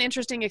 We had an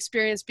interesting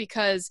experience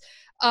because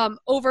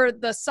over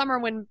the summer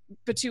when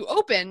Batuu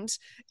opened,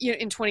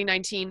 in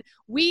 2019,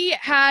 we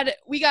got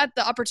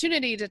the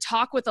opportunity to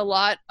talk with a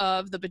lot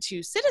of the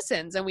Batuu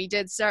citizens, and we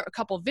did a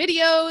couple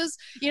videos,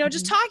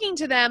 just talking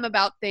to them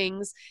about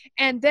things.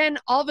 And then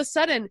all of a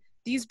sudden,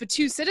 these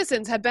Batuu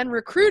citizens have been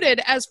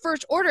recruited as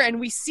First Order, and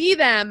we see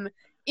them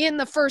in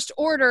the First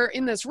Order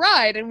in this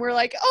ride, and we're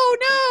like, oh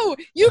no,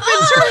 you've been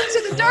turned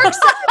to the dark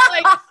side.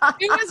 Like,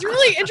 it was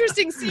really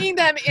interesting seeing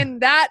them in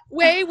that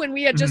way when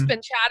we had just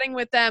been chatting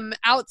with them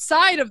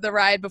outside of the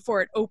ride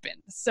before it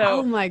opened. So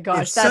oh my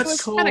gosh,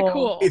 that's kind of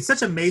cool. It's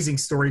such amazing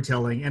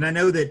storytelling, and I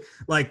know that,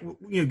 like,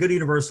 go to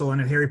Universal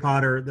and Harry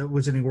Potter, the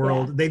Wizarding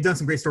World, they've done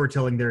some great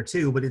storytelling there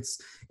too. But it's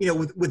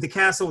with the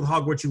castle, with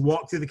Hogwarts, you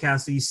walk through the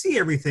castle, you see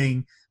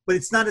everything. But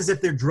it's not as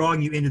if they're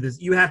drawing you into this.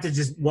 You have to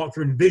just walk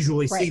through and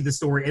visually see the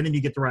story, and then you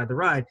get to ride the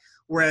ride.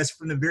 Whereas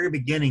from the very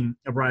beginning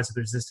of Rise of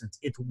the Resistance,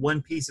 it's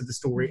one piece of the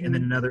story and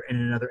then another and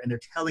another, and they're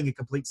telling a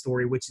complete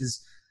story, which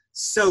is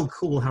so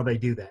cool how they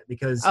do that.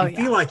 Because you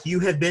feel like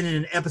you have been in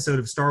an episode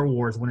of Star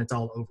Wars when it's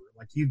all over.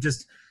 Like you've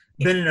just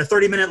been in a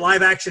 30-minute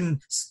live-action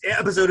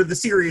episode of the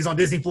series on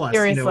Disney Plus.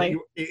 Seriously.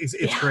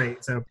 It's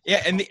great. So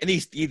and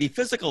the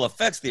physical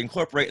effects they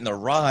incorporate in the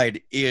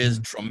ride is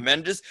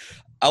tremendous.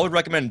 I would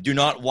recommend do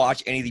not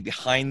watch any of the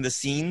behind the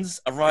scenes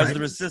of Rise of the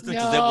Resistance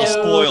because it will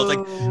spoil.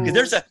 Like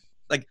there's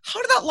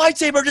how did that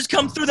lightsaber just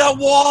come through that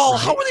wall?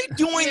 How are they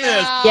doing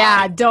this?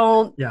 Yeah,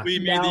 don't. Yeah. We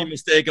made the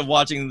mistake of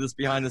watching this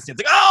behind the scenes.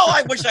 Like, oh,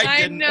 I wish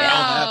I didn't know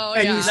that.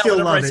 And you still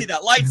love I see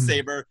that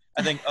lightsaber,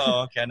 I think,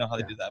 oh, okay, I know how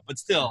they do that. But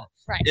still,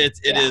 it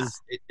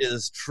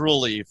is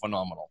truly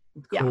phenomenal.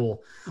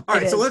 Cool. All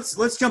right, so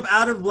let's jump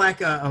out of Black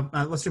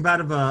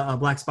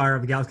Spire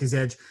of the Galaxy's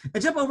Edge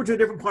and jump over to a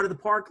different part of the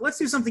park. Let's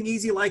do something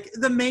easy like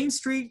the Main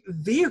Street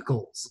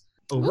vehicles.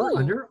 Over,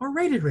 under, or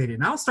rated.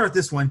 And I'll start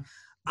this one.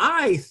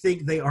 I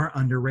think they are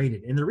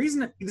underrated. And the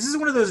reason, this is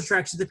one of those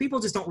attractions that people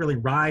just don't really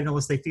ride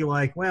unless they feel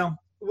like, well,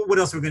 what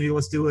else are we going to do?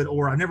 Let's do it.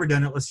 Or I've never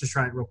done it. Let's just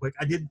try it real quick.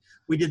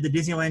 We did the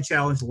Disneyland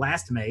Challenge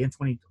last May in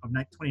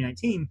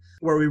 2019,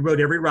 where we rode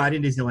every ride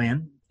in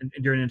Disneyland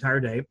during an entire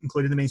day,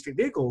 including the Main Street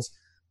vehicles.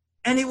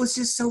 And it was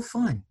just so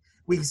fun.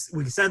 We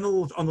sat on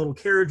the little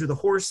carriage with the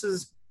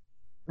horses,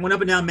 went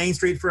up and down Main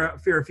Street for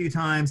a few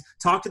times,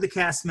 talked to the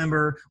cast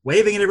member,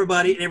 waving at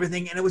everybody and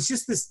everything. And it was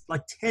just this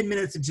 10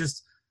 minutes of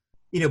just,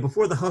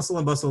 before the hustle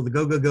and bustle, the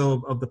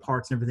go of the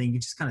parks and everything, you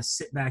just kind of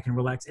sit back and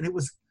relax. And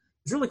it's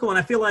really cool. And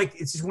I feel like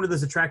it's just one of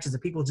those attractions that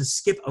people just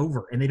skip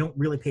over and they don't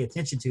really pay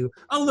attention to.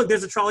 Oh, look,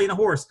 there's a trolley and a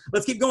horse.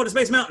 Let's keep going to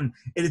Space Mountain.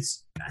 And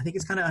I think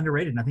it's kind of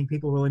underrated. And I think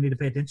people really need to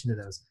pay attention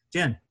to those.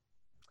 Jen.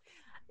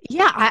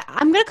 Yeah,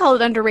 I'm going to call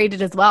it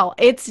underrated as well.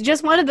 It's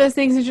just one of those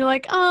things that you're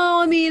like,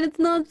 oh, I mean, it's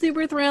not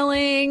super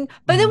thrilling.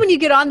 But then when you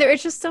get on there,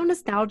 it's just so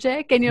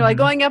nostalgic. And you're like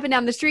going up and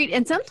down the street.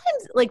 And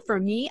sometimes, like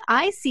for me,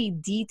 I see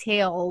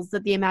details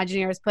that the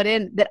Imagineers put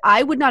in that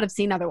I would not have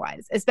seen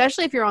otherwise,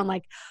 especially if you're on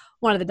like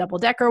one of the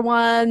double-decker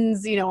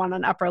ones, on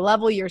an upper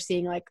level, you're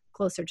seeing like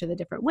closer to the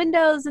different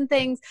windows and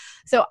things.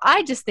 So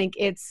I just think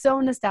it's so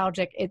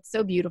nostalgic. It's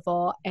so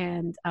beautiful.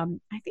 And I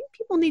think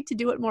people need to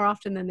do it more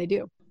often than they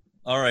do.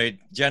 All right,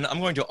 Jen, I'm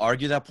going to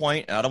argue that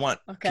point. I don't want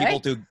people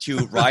to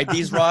ride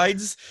these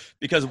rides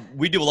because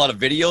we do a lot of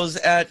videos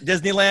at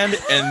Disneyland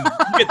and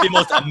you get the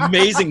most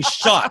amazing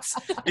shots,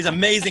 these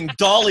amazing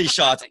dolly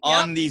shots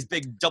on these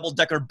big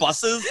double-decker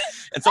buses.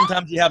 And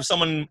sometimes you have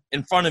someone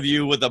in front of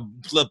you with the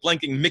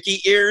blinking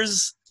Mickey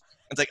ears.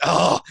 It's like,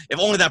 oh,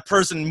 if only that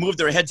person moved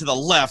their head to the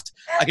left,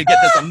 I could get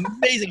this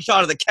amazing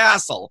shot of the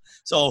castle.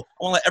 So I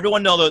want to let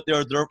everyone know that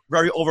they're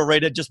very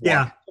overrated. Just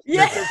walk.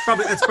 Yeah.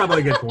 That's probably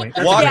a good point.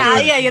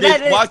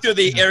 Walk through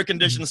the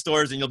air-conditioned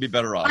stores and you'll be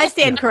better off. I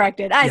stand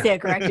corrected. I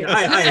agree.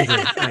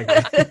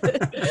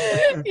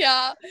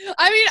 Yeah.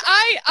 I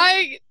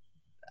mean,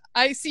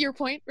 I see your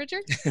point,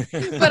 Richard.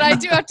 But I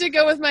do have to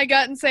go with my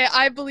gut and say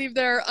I believe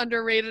they're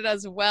underrated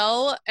as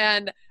well.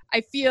 And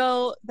I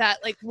feel that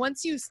like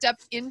once you step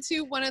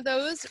into one of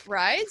those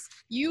rides,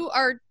 you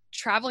are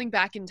traveling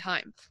back in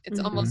time. It's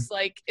almost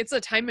like it's a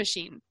time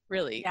machine,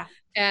 really. Yeah.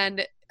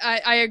 And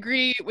I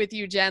agree with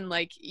you, Jen.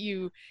 Like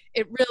you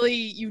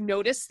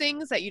notice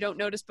things that you don't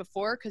notice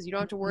before because you don't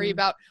have to worry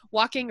about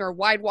walking or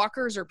wide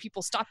walkers or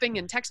people stopping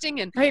and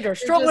texting and or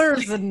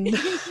strollers and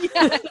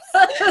yes.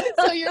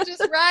 So you're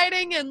just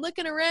riding and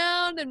looking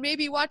around and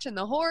maybe watching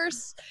the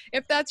horse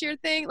if that's your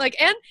thing. Like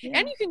and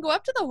you can go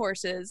up to the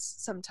horses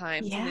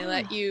sometimes and they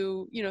let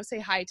you say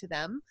hi to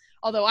them.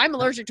 Although I'm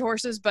allergic to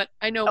horses, but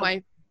I know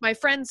my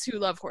friends who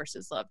love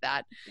horses love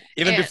that.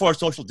 Even before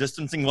social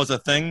distancing was a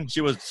thing, she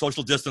was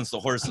social distance the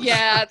horses.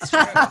 Yeah, it's true.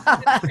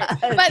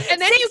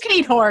 And then you can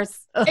eat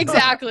horse.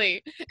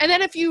 Exactly. And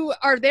then if you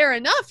are there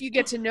enough, you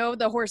get to know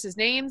the horses'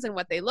 names and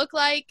what they look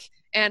like.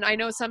 And I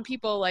know some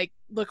people like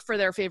look for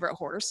their favorite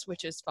horse,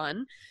 which is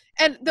fun.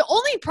 And the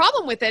only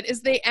problem with it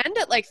is they end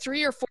at like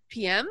 3 or 4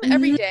 p.m.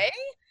 every day.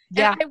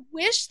 Yeah. And I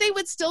wish they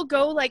would still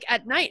go like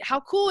at night. How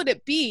cool would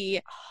it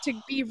be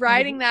to be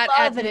riding that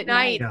at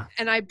night? Yeah.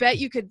 And I bet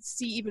you could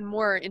see even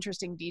more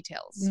interesting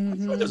details.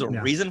 Mhm. There's a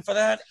reason for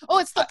that. Oh,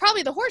 it's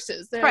probably the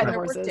horses. Probably the their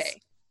horses.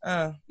 workday.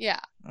 Yeah.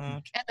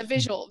 Okay. And the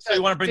visual. So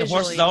you want to bring the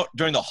horses out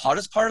during the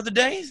hottest part of the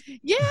day?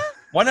 Yeah.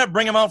 Why not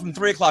bring them out from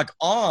 3 o'clock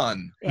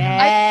on?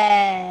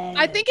 Yeah.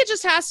 I think it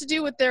just has to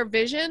do with their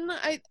vision.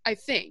 I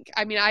think.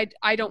 I mean,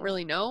 I don't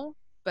really know,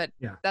 but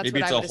that's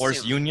Maybe what it's I a would horse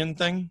assume. union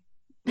thing.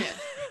 Yeah.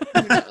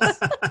 Who knows?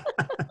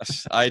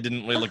 I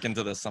didn't really look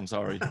into this. I'm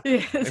sorry.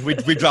 Yes.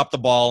 We dropped the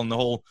ball in the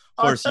whole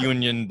horse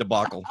union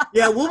debacle.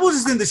 Yeah, we'll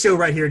just end the show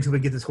right here until we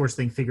get this horse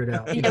thing figured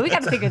out. Yeah, we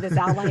got to figure this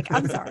out. Like,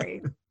 I'm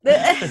sorry.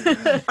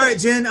 All right,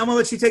 Jen, I'm gonna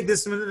let you take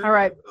this one. All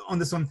right. On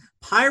this one,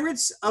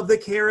 Pirates of the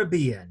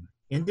Caribbean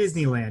in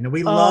Disneyland. And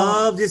we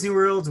love Disney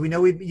Worlds. We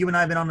know you and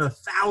I have been on it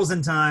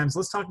 1,000 times.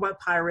 Let's talk about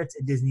Pirates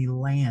at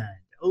Disneyland.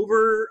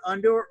 Over,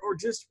 under, or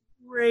just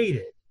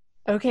rated?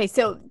 Okay,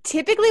 so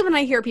typically when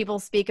I hear people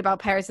speak about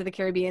Pirates of the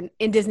Caribbean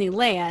in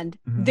Disneyland,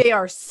 they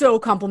are so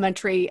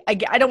complimentary. I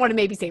don't want to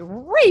maybe say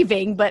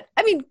raving, but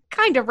I mean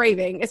kind of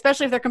raving,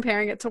 especially if they're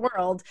comparing it to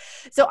World.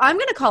 So I'm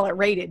going to call it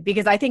rated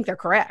because I think they're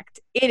correct.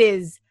 It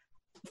is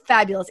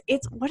fabulous.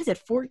 It's,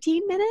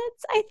 14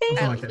 minutes, I think?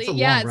 Something like that. It's a long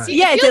ride.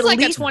 It feels it's like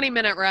at least a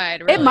 20-minute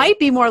ride. Really. It might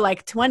be more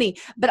like 20,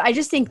 but I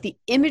just think the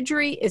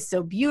imagery is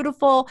so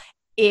beautiful.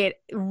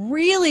 It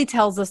really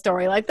tells a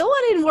story. Like the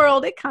one in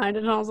World, it kind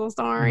of tells a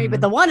story,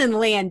 but the one in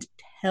Land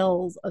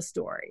tells a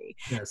story.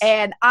 Yes.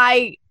 And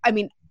I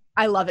mean,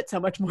 I love it so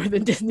much more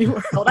than Disney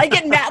World. I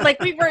get mad. Like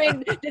we were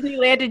in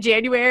Disneyland in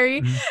January.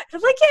 And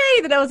I'm like,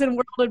 hey, then I was in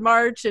World in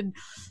March and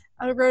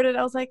I wrote it.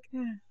 I was like,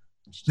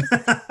 it's just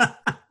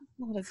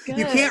not as good.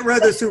 You can't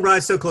ride those two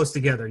rides so close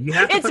together. You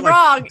have to It's put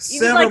wrong. like You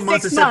need, several like,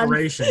 months of 6 months.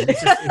 separation.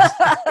 It's just,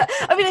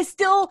 I mean, I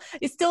still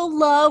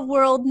love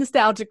World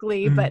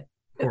nostalgically, but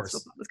of course.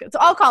 it's not as good. So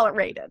I'll call it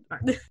rated.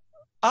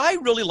 I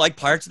really like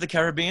Pirates of the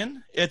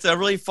Caribbean. It's a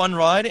really fun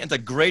ride. It's a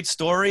great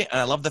story, and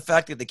I love the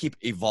fact that they keep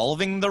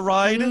evolving the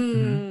ride.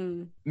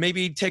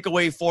 Maybe take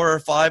away 4 or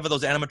 5 of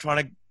those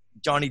animatronic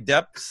Johnny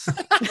Depps.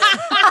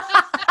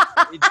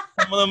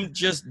 Some of them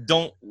just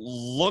don't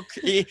look.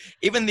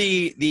 Even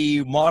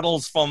the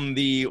models from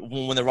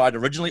when the ride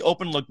originally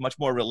opened look much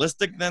more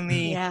realistic than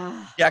the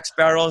Jack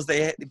Sparrows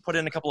they put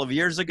in a couple of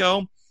years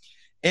ago.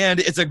 And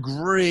it's a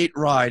great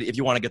ride if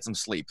you want to get some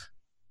sleep.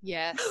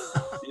 Yes.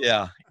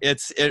 Yeah,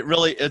 it's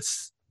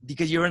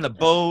because you're in the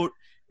boat.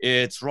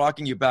 It's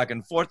rocking you back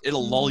and forth.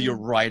 It'll lull you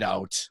right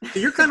out. So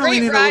you're kind of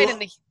Great leaning ride in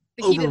the heat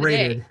of the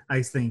overrated, day.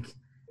 I think.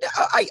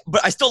 Yeah,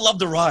 but I still love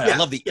the ride. Yeah. I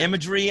love the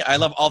imagery. I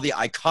love all the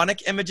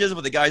iconic images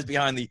with the guys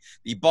behind the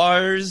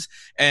bars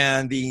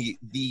and the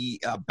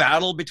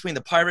battle between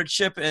the pirate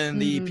ship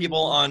and the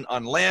people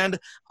on land.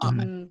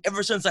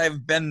 Ever since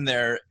I've been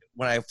there,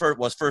 when I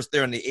was first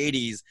there in the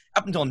 80s,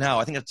 up until now,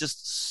 I think it's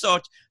just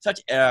such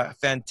a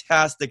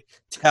fantastic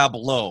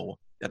tableau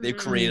that they've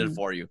created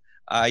for you.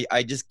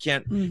 I just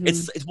can't.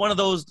 It's one of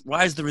those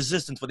Rise of the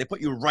Resistance where they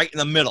put you right in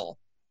the middle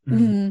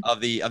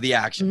of the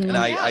action, and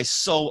I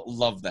so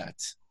love that.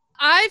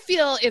 I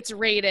feel it's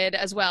rated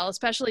as well,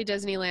 especially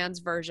Disneyland's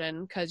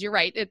version, because you're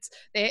right. It's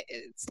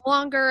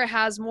longer, it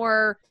has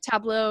more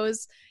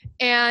tableaus.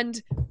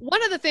 And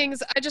one of the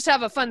things, I just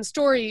have a fun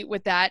story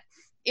with that,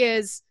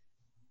 is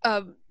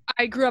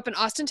I grew up in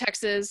Austin,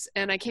 Texas,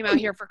 and I came out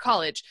here for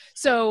college.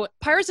 So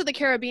Pirates of the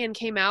Caribbean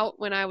came out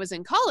when I was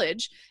in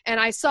college, and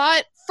I saw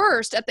it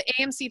first at the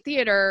AMC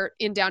Theater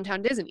in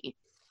downtown Disney.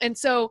 And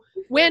so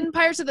when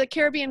Pirates of the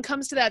Caribbean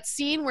comes to that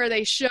scene where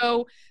they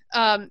show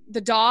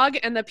the dog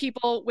and the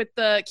people with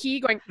the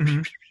key going,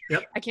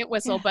 I can't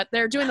whistle, but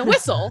they're doing the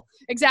whistle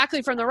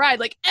exactly from the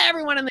ride. Like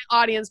everyone in the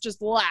audience just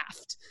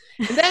laughed.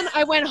 And then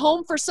I went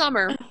home for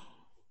summer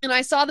and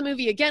I saw the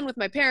movie again with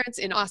my parents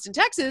in Austin,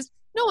 Texas.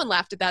 No one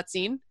laughed at that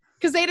scene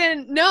because they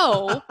didn't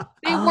know.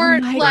 They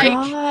weren't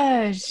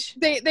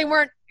they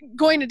weren't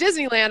going to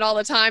Disneyland all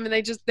the time, and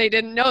they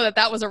didn't know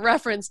that was a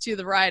reference to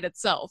the ride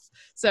itself.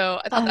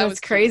 So I thought that was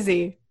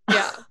crazy.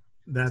 Yeah.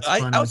 That's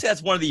I would say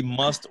that's one of the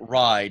must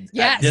rides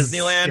at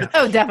Disneyland. Yeah.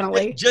 Oh,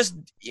 definitely. Just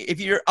if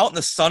you're out in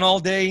the sun all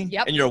day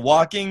and you're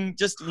walking,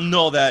 just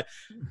know that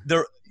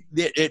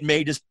it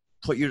may just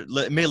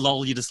it may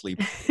lull you to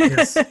sleep.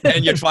 Yes.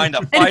 And you're trying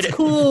to fight it.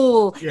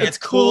 Cool. Yeah. It's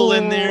cool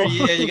in there.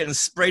 Yeah, you're getting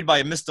sprayed by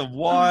a mist of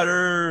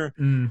water.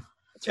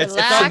 It's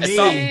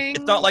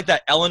not like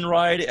that Ellen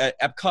ride at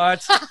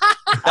Epcot.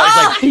 That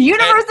was like,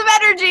 Universe of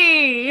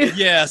Energy.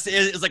 Yes,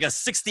 it's like a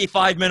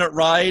 65-minute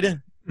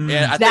ride. And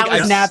That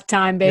was nap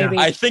time, baby.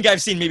 I think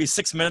I've seen maybe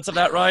 6 minutes of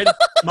that ride.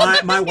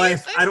 My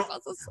wife,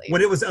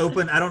 when it was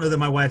open, I don't know that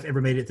my wife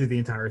ever made it through the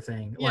entire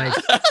thing. Yeah. Like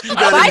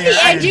by the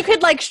end, you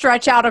could like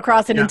stretch out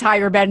across an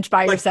entire bench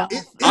by yourself.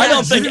 I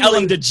don't think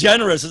Ellen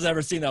DeGeneres has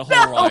ever seen that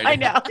whole ride. I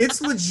know.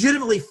 It's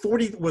legitimately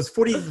 47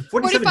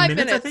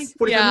 minutes, I think. 45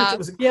 minutes. It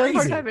was crazy. Yeah,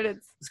 45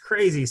 minutes. It's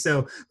crazy.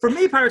 So for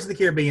me, Pirates of the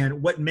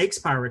Caribbean, what makes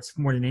Pirates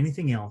more than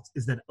anything else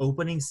is that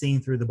opening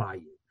scene through the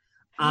bayou.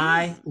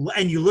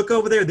 And you look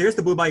over there's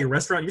the Blue Bayou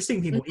restaurant. You're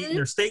seeing people eating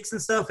their steaks and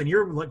stuff, and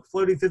you're like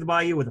floating through the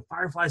bayou with the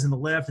fireflies on the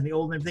left and the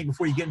old and everything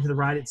before you get into the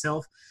ride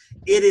itself.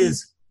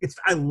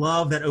 I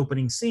love that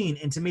opening scene,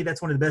 and to me,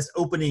 that's one of the best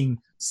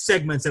opening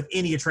segments of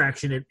any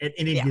attraction at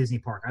any Disney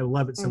park. I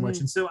love it so much,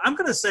 and so I'm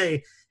gonna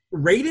say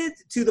rated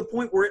to the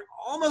point where it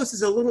almost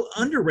is a little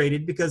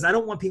underrated, because I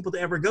don't want people to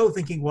ever go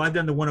thinking, well, I've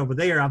done the one over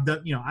there. I've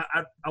done,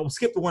 I will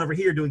skip the one over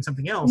here doing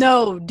something else.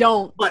 No,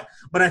 don't. But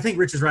I think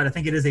Rich is right. I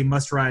think it is a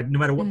must ride. No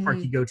matter what park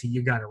you go to,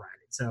 you got to ride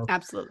it. So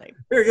absolutely.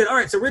 Very good. All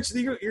right. So Rich,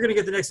 you're going to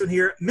get the next one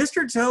here.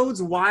 Mr.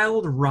 Toad's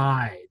Wild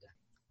Ride.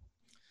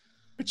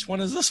 Which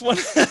one is this one?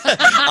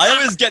 I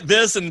always get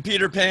this and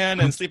Peter Pan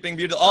and Sleeping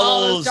Beauty,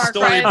 all those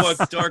storybook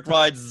dark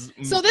rides.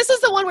 So this is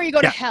the one where you go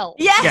to hell.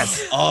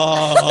 Yes.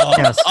 Oh,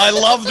 Yes. I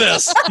love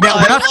this. Now,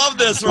 I love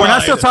this ride. We're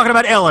not still talking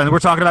about Ellen. We're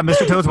talking about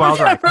Mr. Toad's Wild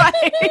Ride. Right.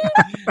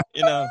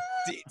 To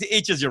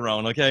each is your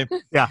own, okay?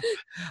 Yeah.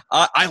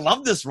 I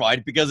love this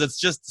ride because it's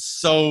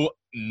just so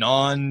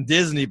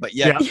non-Disney, but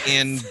yet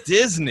in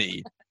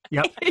Disney.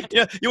 Yep.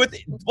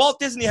 Walt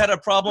Disney had a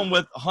problem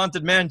with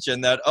Haunted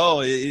Mansion that,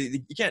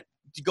 you can't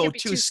go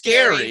too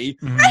scary.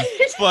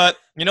 But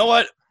you know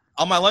what?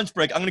 On my lunch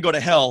break, I'm going to go to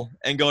hell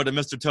and go to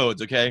Mr.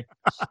 Toad's, okay?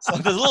 So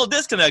there's a little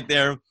disconnect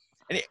there.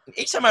 And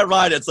each time I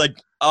ride, it's like,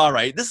 all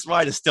right, this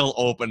ride is still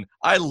open.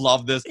 I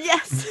love this.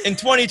 Yes. In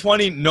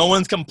 2020, no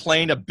one's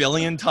complained a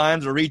billion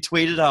times or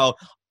retweeted how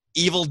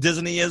evil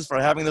Disney is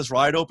for having this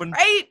ride open.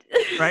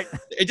 Right.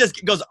 It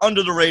just goes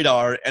under the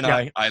radar, and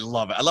I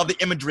love it. I love the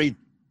imagery.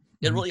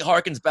 It really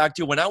harkens back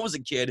to when I was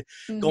a kid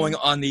going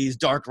on these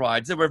dark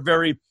rides. They were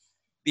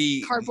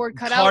the cardboard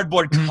cutout.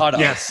 Cutouts.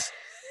 Yes.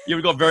 You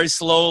would go very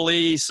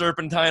slowly,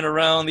 serpentine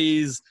around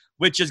these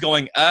witches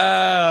going,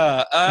 And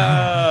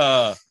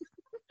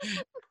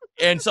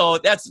so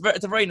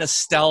it's a very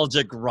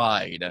nostalgic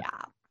ride. Yeah.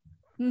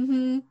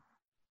 Mm-hmm.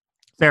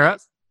 Sarah?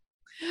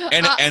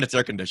 And it's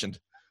air conditioned.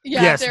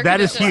 Yeah, Yes,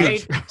 that is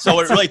huge. So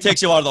it really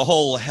takes you out of the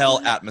whole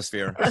hell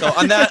atmosphere. So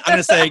on that, I'm going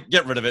to say,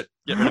 get rid of it.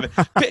 Get rid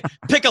of it.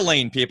 Pick a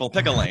lane, people.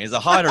 Pick a lane. Is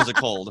it hot or is it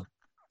cold?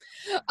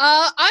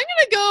 I'm going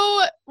to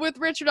go with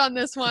Richard on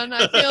this one.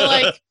 I feel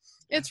like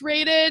it's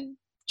rated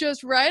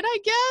just right, I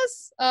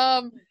guess.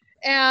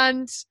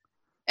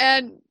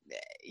 And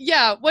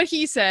yeah, what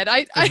he said.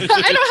 I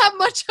don't have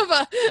much of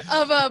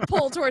a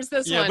pull towards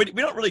this one. Yeah, we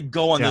don't really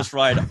go on this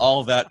ride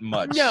all that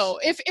much. No,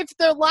 if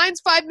the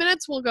line's 5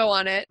 minutes, we'll go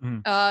on it.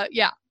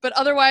 But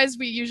otherwise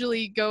we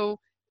usually go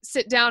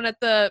sit down at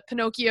the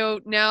Pinocchio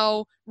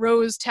now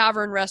Rose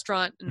Tavern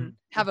restaurant and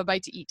have a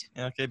bite to eat.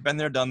 Yeah, okay, been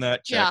there, done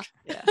that. Check.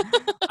 Yeah.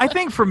 I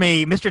think for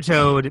me, Mr.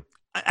 Toad,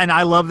 and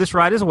I love this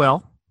ride as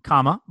well,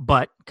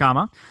 but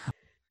I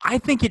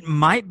think it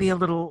might be a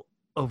little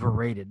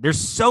overrated. There's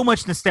so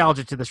much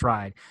nostalgia to this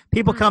ride.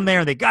 People come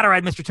there and they got to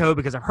ride Mr. Toad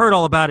because I've heard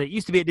all about it. It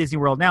used to be at Disney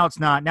World. Now it's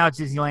not. Now it's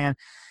Disneyland.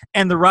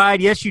 And the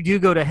ride, yes, you do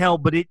go to hell,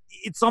 but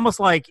it's almost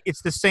like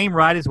it's the same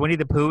ride as Winnie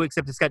the Pooh,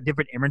 except it's got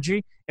different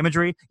imagery.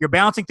 You're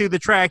bouncing through the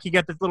track. You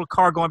got this little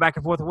car going back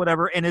and forth or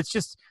whatever. And it's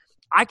just,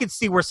 I could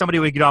see where somebody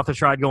would get off this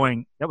ride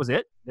going, that was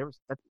it?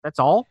 That's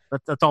all?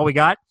 That's all we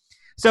got?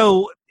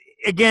 So,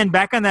 again,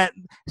 back on that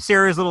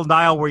Sarah's little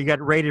dial where you got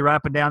rated right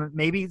up and down,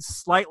 maybe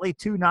slightly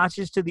 2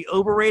 notches to the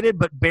overrated,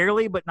 but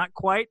barely, but not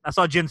quite. I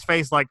saw Jen's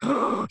face like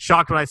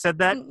shocked when I said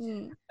that.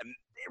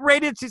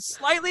 Rated to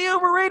slightly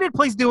overrated.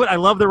 Please do it. I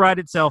love the ride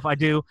itself. I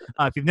do.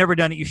 If you've never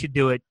done it, you should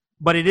do it.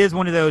 But it is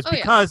one of those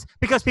because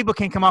people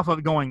can come off of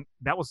it going,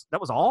 that was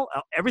all?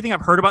 Everything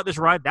I've heard about this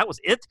ride, that was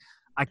it?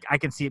 I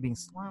can see it being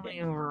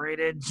slightly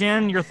overrated.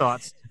 Jen, your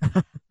thoughts?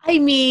 I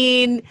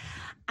mean,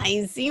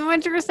 I see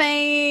what you're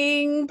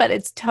saying, but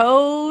it's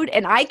Toad,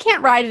 and I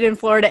can't ride it in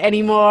Florida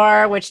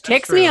anymore, which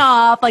ticks me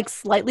off. Like,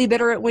 slightly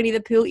bitter at Winnie the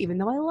Pooh, even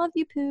though I love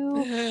you,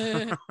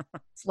 Pooh.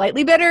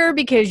 Slightly bitter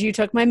because you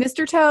took my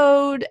Mr.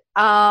 Toad.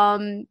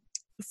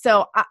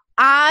 So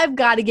I've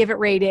got to give it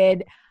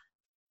rated,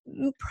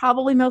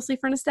 probably mostly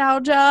for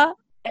nostalgia,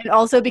 and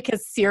also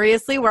because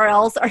seriously, where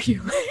else are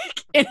you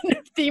in a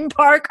theme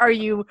park? Are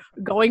you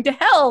going to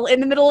hell in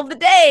the middle of the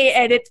day?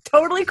 And it's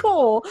totally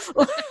cool.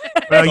 Well,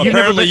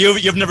 apparently,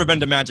 you've never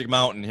been to Magic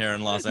Mountain here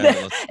in Los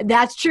Angeles.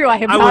 That's true.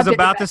 I was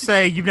about to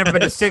say you've never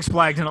been to Six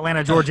Flags in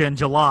Atlanta, Georgia in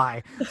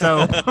July.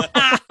 So,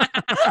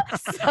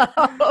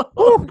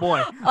 oh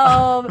boy.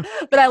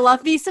 But I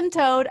love me some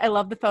Toad. I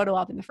love the photo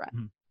op in the front.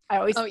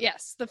 Oh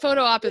yes, the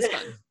photo op is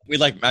fun. We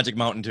like Magic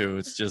Mountain too.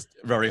 It's just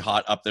very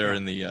hot up there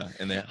in the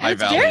high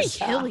valleys. It's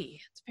very hilly.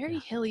 It's a very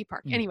hilly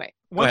park. Anyway,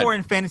 one more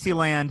in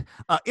Fantasyland.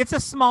 It's a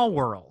Small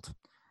World,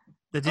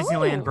 the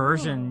Disneyland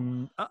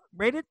version.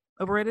 Rated,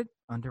 overrated,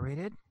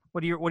 underrated.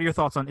 What are your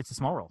thoughts on It's a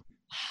Small World?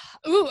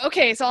 Ooh,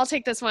 okay. So I'll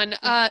take this one.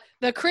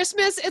 The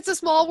Christmas It's a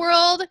Small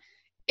World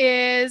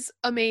is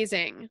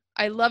amazing.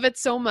 I love it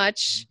so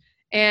much,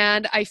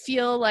 and I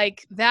feel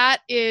like that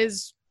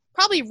is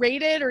probably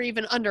rated or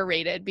even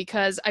underrated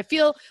because I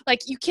feel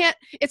like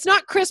it's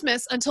not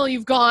Christmas until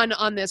you've gone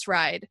on this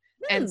ride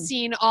and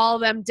seen all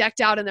of them decked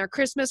out in their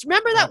Christmas.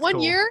 Remember that one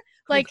year?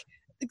 Like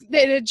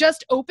it had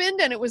just opened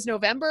and it was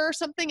November or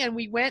something and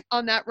we went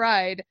on that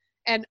ride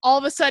And all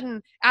of a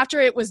sudden, after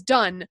it was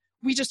done,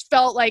 we just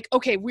felt like,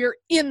 okay, we're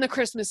in the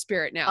Christmas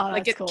spirit now. Oh,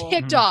 like it cool.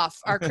 kicked off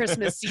our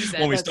Christmas season.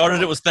 When we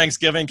started, it was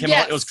Thanksgiving. Came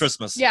out, it was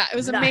Christmas. Yeah, it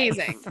was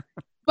amazing.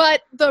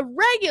 But the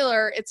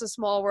regular It's a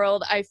Small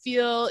World, I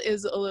feel,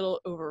 is a little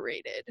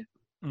overrated.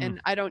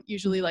 And I don't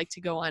usually like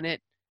to go on it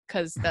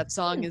because that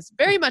song is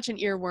very much an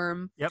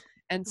earworm. Yep.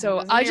 And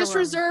so I just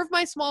reserve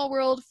my Small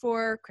World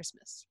for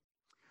Christmas.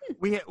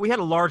 We had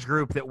a large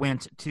group that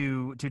went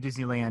to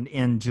Disneyland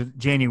in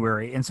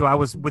January, and so I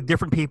was with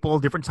different people,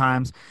 different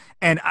times,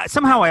 and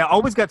somehow I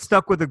always got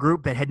stuck with a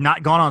group that had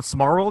not gone on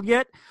Small World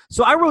yet.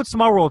 So I rode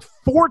Small World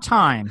 4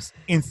 times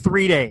in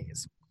 3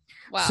 days.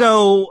 Wow.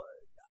 So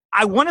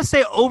I want to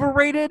say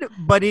overrated,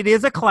 but it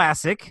is a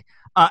classic.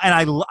 And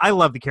I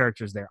love the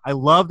characters there. I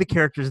love the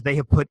characters they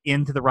have put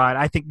into the ride.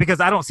 I think because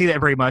I don't see that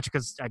very much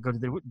because I go to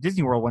the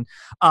Disney World one.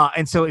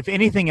 And so if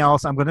anything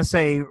else, I'm going to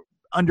say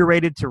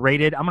underrated to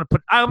rated.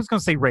 I was going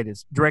to say rated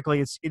directly.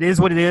 It is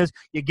what it is.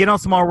 You get on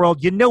Small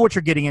World. You know what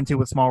you're getting into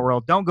with Small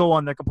World. Don't go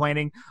on there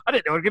complaining. I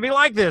didn't know it was going to be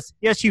like this.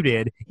 Yes, you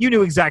did. You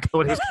knew exactly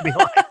what it was going to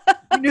be like.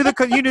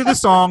 You knew the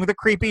song, the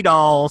creepy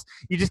dolls.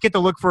 You just get to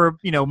look for,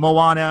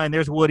 Moana and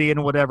there's Woody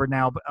and whatever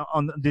now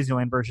on the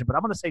Disneyland version. But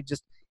I'm going to say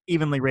just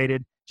evenly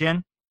rated.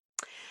 Jen?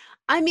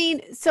 I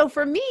mean, so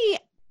for me,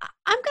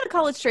 I'm going to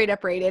call it straight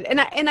up rated. And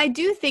I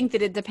do think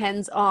that it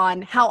depends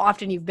on how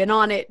often you've been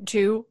on it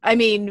too. I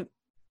mean,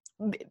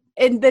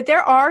 and that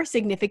there are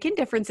significant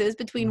differences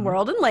between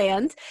World and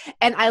Lands.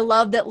 And I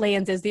love that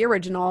Lands is the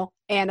original.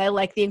 And I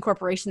like the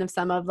incorporation of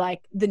some of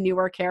like the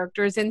newer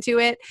characters into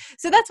it.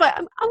 So that's why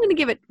I'm going to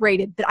give it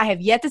rated. But I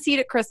have yet to see it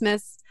at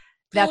Christmas.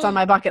 That's on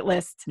my bucket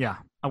list. Yeah,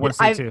 I want to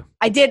see it too.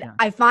 I did. Yeah.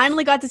 I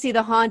finally got to see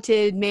the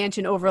Haunted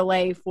Mansion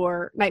overlay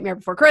for Nightmare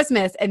Before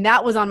Christmas. And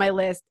that was on my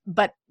list.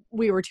 But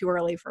we were too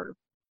early for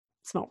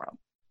Small World.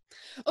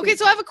 Okay,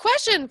 so I have a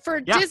question for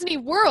Disney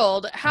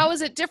World. How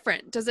is it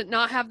different? Does it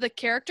not have the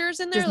characters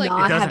in there? Does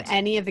not have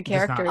any of the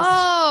characters.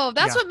 Oh,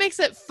 that's what makes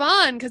it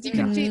fun because you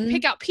can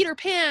pick out Peter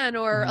Pan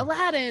or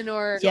Aladdin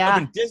or. So up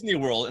in Disney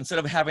World, instead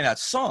of having that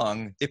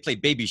song, they play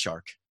Baby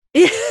Shark.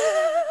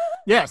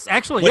 Yes,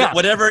 actually,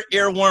 Whatever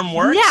earworm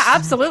works. Yeah,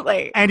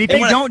 absolutely. And if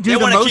you don't do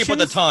the motions, keep with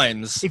the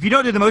times. If you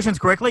don't do the motions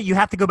correctly, you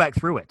have to go back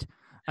through it.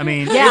 I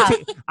mean,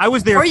 I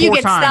was there or 4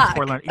 times stuck.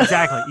 before I learned.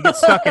 Exactly. You get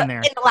stuck in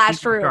there. In the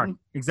last room.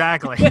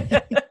 Exactly.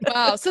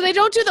 Wow. So they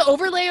don't do the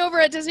overlay over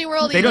at Disney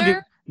World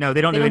either?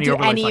 They don't do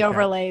any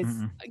overlays.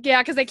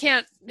 Yeah, because they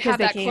can't have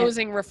that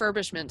closing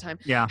refurbishment time.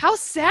 Yeah. How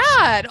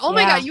sad. Oh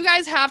my God. You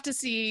guys have to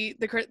see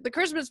the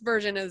Christmas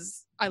version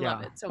I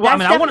love it. So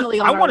well,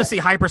 I want to see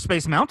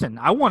Hyperspace Mountain.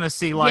 I want to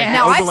see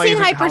Now I've seen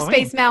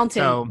Hyperspace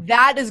Mountain. So,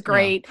 that is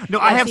great. No,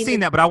 I have seen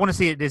that, but I want to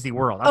see it at Disney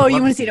World. Oh,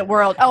 you want to see it at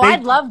World? Oh,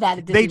 I'd love that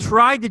at Disney World. They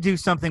tried to do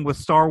something with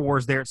Star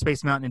Wars there at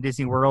Space Mountain and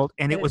Disney World,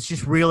 and it was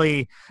just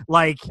really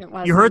like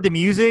you heard the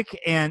music,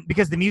 and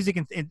because the music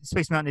in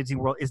Space Mountain and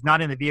Disney World is not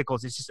in the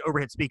vehicles, it's just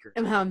overhead speakers.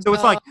 So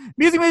it's like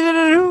music.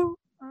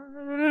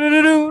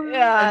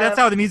 Yeah, and that's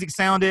how the music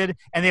sounded,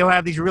 and they'll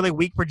have these really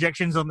weak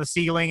projections on the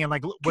ceiling, and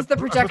like because the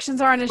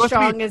projections aren't as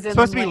strong as in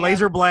supposed to be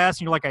laser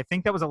blast, and you're like, I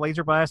think that was a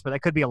laser blast, but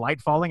that could be a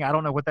light falling. I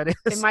don't know what that is.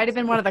 It might have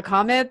been one of the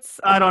comets.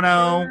 I don't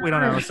know. We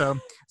don't know.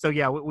 So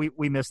yeah,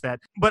 we missed that.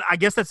 But I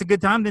guess that's a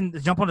good time then to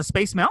jump on to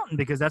Space Mountain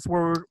because that's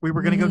where we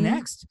were going to go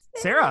next.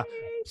 Sarah,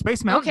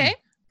 Space Mountain. Okay.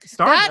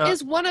 That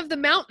is one of the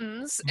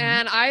mountains,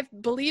 and I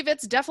believe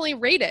it's definitely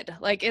rated.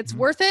 Like, it's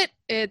worth it.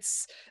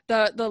 It's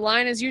the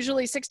line is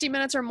usually 60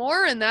 minutes or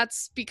more, and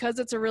that's because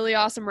it's a really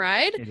awesome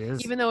ride. It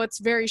is. Even though it's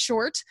very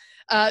short.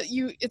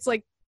 It's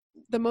like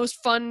the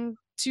most fun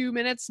 2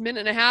 minutes, minute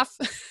and a half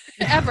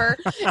ever.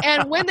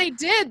 And when they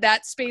did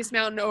that Space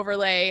Mountain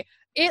overlay,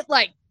 it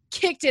like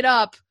kicked it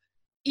up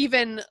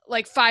even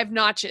like 5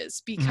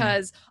 notches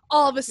because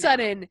all of a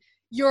sudden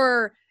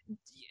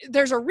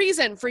there's a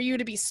reason for you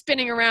to be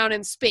spinning around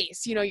in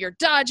space. You're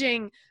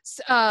dodging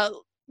not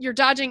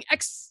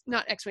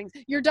X-Wings.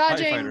 You're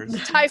dodging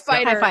TIE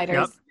fighters.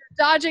 You're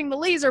dodging the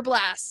laser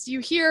blasts.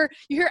 You hear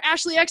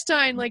Ashley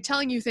Eckstein like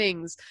telling you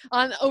things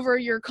over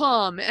your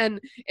comm, and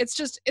it's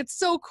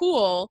so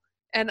cool.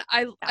 And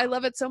I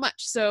love it so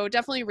much. So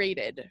definitely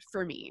rated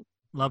for me.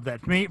 Love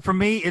that. For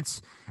me,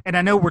 it's, and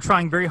I know we're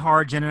trying very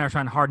hard, Jen and I are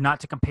trying hard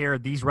not to compare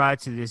these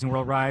rides to the Disney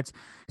World rides.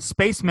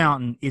 Space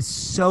Mountain is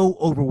so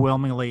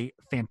overwhelmingly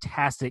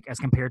fantastic as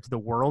compared to the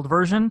World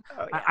version.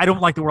 Oh, yeah. I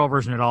don't like the World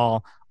version at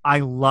all. I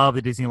love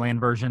the Disneyland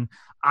version.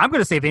 I'm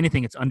going to say, if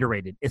anything, it's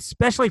underrated,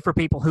 especially for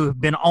people who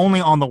have been only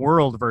on the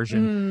World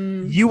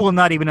version. You will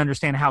not even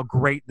understand how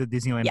great the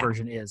Disneyland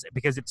version is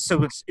because it's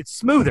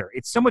smoother.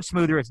 It's so much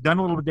smoother. It's done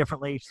a little bit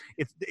differently.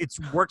 It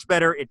works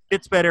better. It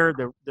fits better.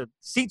 The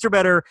seats are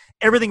better.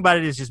 Everything about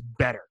it is just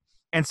better.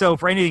 And so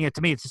for anything,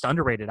 to me, it's just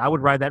underrated. I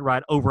would ride that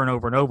ride over and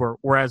over and over.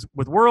 Whereas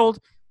with World,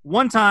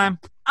 one time,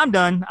 I'm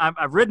done.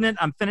 I've ridden it.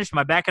 I'm finished.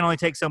 My back can only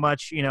take so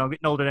much, getting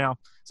older now.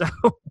 So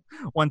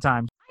one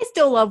time. I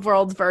still love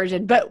World's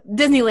version, but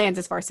Disneyland's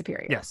is far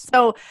superior. Yes.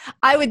 So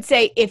I would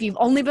say if you've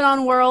only been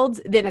on World,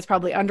 then it's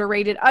probably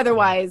underrated.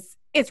 Otherwise,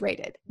 it's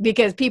rated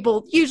because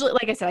people usually,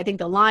 like I said, I think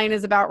the line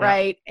is about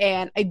right.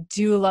 And I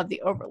do love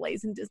the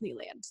overlays in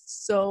Disneyland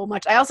so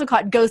much. I also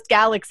caught Ghost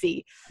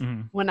Galaxy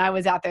when I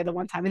was out there the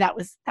one time, and that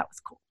was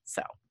cool.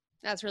 So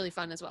that's really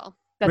fun as well.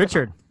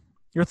 Richard,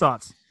 your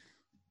thoughts?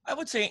 I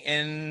would say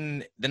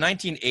in the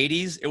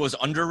 1980s, it was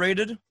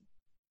underrated.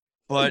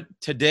 But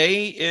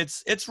today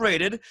it's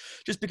rated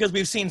just because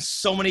we've seen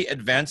so many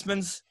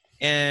advancements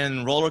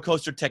in roller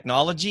coaster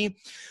technology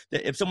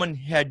that if someone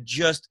had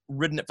just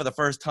ridden it for the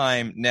first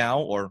time now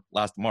or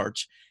last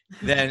March,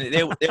 then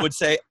they would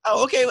say,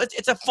 oh, okay,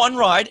 it's a fun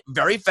ride,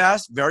 very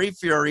fast, very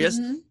furious,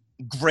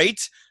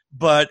 great.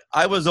 But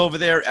I was over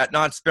there at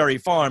Knott's Berry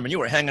Farm and you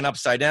were hanging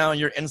upside down.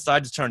 Your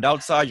inside is turned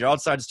outside, your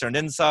outside is turned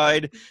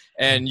inside,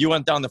 and you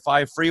went down the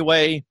 5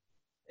 freeway.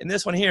 In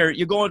this one here,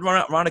 you go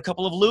around a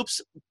couple of loops.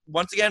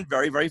 Once again,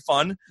 very, very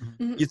fun.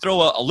 You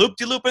throw a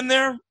loop-de-loop in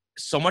there,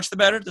 so much the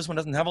better. This one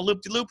doesn't have a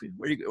loop-de-loop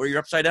where you're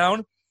upside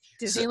down.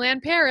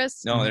 Disneyland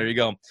Paris. No, there you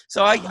go.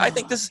 So I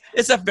think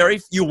it's a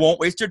you won't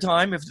waste your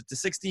time. If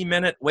it's a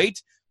 60-minute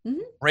wait,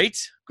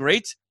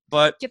 great.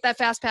 But get that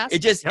fast pass.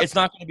 It's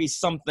not going to be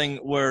something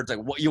where it's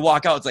like you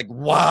walk out, it's like,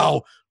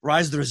 wow,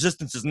 Rise of the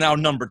Resistance is now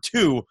number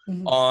 2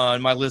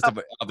 on my list of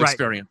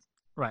experience.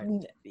 Right.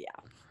 Yeah.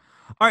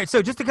 All right,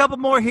 so just a couple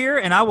more here,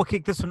 and I will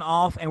kick this one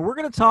off. And we're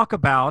going to talk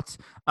about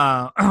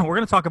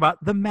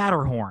the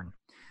Matterhorn.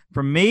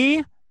 For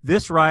me,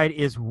 this ride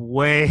is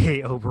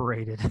way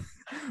overrated,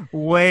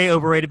 way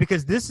overrated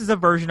because this is a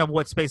version of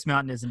what Space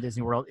Mountain is in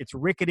Disney World. It's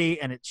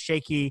rickety and it's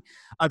shaky.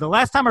 The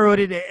last time I rode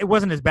it, it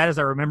wasn't as bad as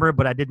I remember,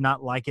 but I did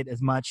not like it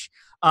as much.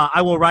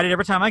 I will ride it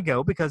every time I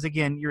go because,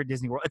 again, you're at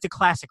Disney World. It's a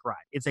classic ride.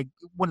 It's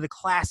one of the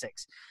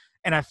classics.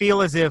 And I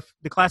feel as if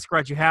the classic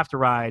rides you have to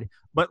ride,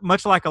 but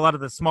much like a lot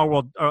of the small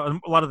world, a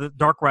lot of the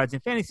dark rides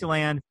in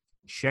Fantasyland,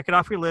 check it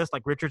off your list.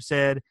 Like Richard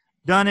said,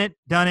 done it.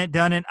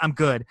 I'm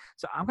good.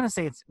 So I'm going to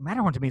say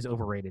Matterhorn to me is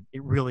overrated.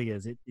 It really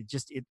is.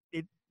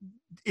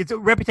 It's a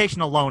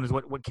reputation alone is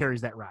what carries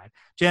that ride.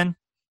 Jen?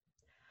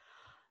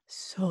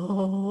 So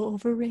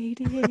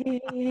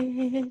overrated.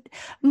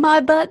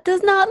 My butt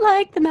does not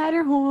like the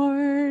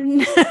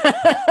Matterhorn.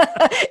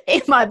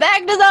 And my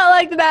back does not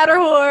like the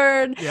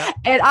Matterhorn. Yeah.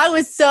 And I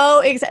was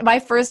so excited. My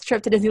first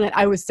trip to Disneyland,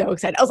 I was so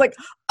excited. I was like,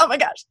 oh my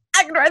gosh,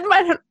 I'm going to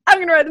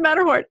ride the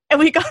Matterhorn. And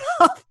we got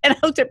off and I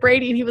looked at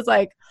Brady and he was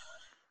like,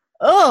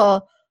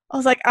 oh. I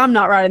was like, I'm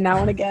not riding that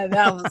one again.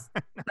 That was,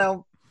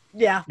 so,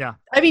 yeah.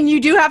 I mean, you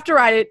do have to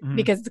ride it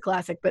because it's a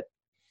classic, but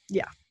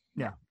yeah.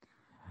 Yeah.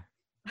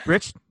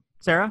 Rich?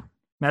 Sarah,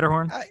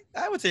 Matterhorn.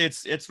 I would say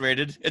it's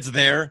rated. It's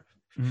there.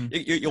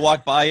 You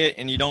walk by it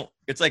and you don't.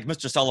 It's like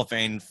Mr.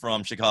 Cellophane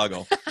from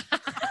Chicago.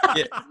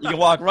 You can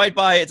walk right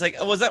by it. It's like,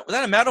 oh, was that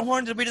a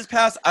Matterhorn? Did we just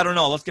pass? I don't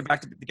know. Let's get back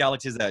to the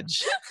Galaxy's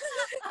Edge.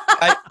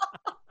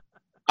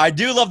 I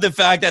do love the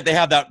fact that they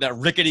have that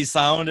rickety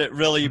sound. It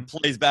really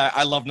plays back.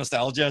 I love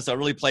nostalgia, so it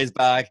really plays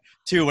back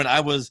to when I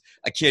was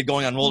a kid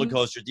going on roller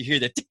coasters. You hear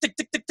the tick tick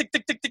tick tick tick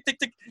tick tick tick tick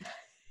tick.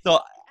 So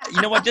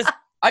you know what?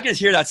 I just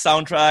hear that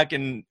soundtrack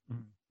and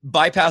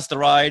bypass the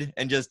ride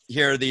and just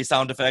hear the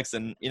sound effects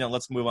and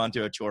let's move on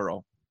to a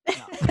churro.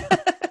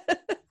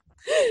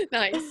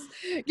 Nice.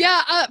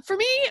 Yeah, for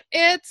me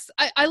it's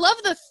I love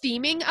the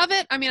theming of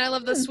it. I mean, I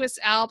love the Swiss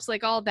Alps,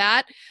 like all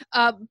that.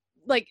 And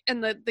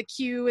the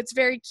queue, it's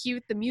very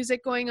cute, the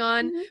music going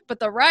on, but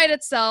the ride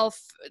itself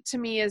to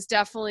me is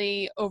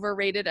definitely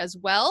overrated as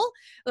well.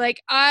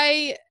 Like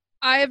I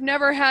have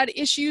never had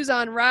issues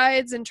on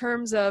rides in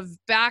terms of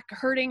back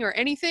hurting or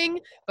anything,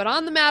 but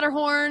on the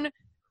Matterhorn,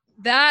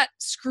 that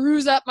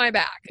screws up my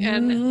back.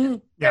 And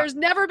there's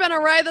never been a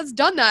ride that's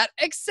done that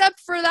except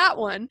for that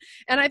one.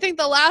 And I think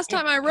the last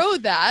time I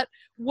rode that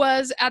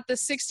was at the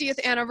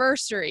 60th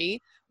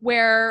anniversary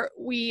where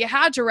we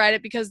had to ride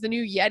it because the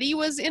new Yeti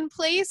was in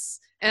place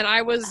and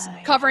I was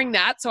covering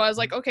that. So I was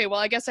like, okay, well,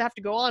 I guess I have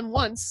to go on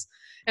once.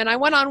 And I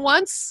went on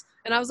once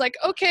and I was like,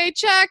 okay,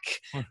 check,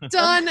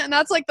 done. And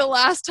that's like the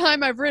last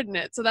time I've ridden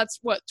it. So that's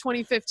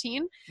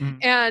 2015.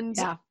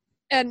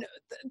 And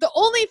the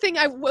only thing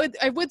I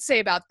would say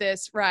about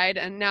this ride,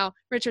 and now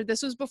Richard,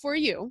 this was before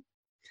you,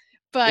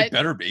 but it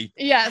better be.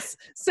 Yes.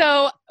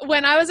 So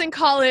when I was in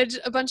college,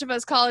 a bunch of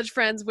us college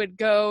friends would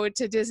go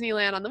to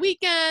Disneyland on the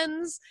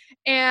weekends,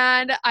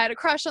 and I had a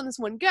crush on this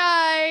one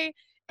guy,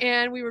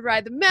 and we would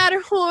ride the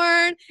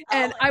Matterhorn,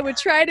 and I would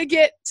try to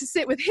get to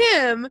sit with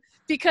him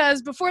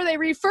because before they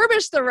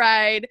refurbished the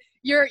ride,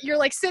 you're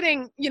like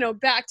sitting,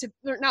 back to,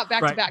 or not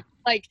back to back,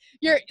 like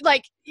you're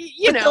like,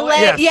 like the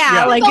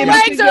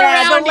legs are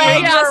around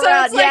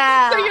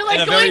you. So you're like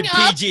in a going very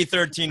up.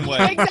 PG-13 way.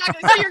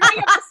 Exactly. So you're going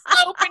up the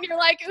slope and you're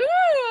like,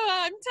 ooh,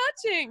 I'm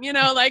touching,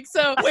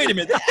 so. Wait a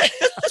minute.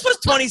 This was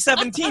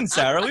 2017,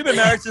 Sarah. We've been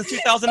married since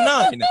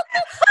 2009.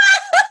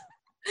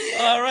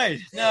 All right.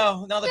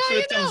 Now the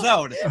truth comes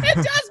out. It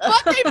does,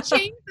 but they've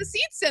changed the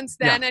seats since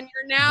then, and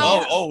you're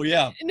now. Oh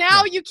yeah.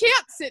 Now you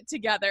can't sit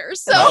together.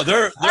 So no,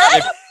 they're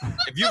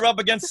if you rub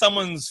against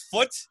someone's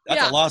foot,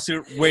 that's a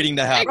lawsuit waiting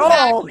to happen.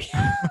 Exactly. So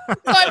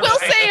I will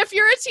say, if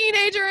you're a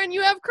teenager and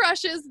you have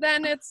crushes,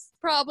 then it's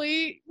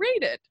probably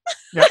rated.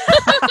 Yep.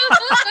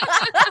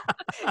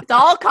 It's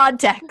all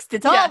context.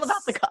 It's all Yes.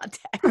 about the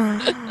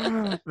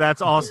context.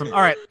 That's awesome.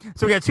 All right.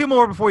 So we got two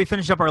more before we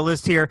finish up our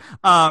list here.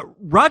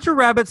 Roger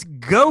Rabbit's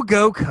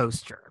Go-Go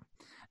Coaster.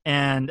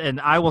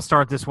 And I will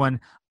start this one.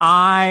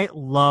 I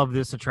love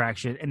this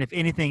attraction. And if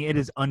anything, it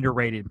is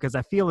underrated because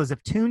I feel as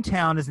if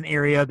Toontown is an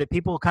area that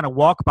people kind of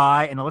walk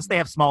by, and unless they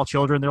have small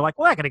children, they're like,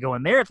 well, I got to go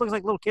in there. It looks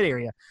like a little kid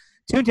area.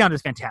 Toontown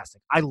is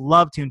fantastic. I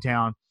love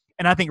Toontown.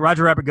 And I think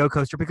Roger Rabbit Go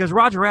Coaster, because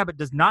Roger Rabbit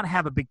does not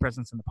have a big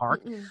presence in the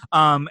park.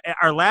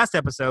 Our last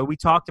episode, we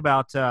talked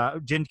about,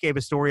 Jen gave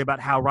a story about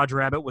how Roger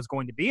Rabbit was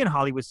going to be in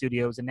Hollywood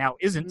Studios and now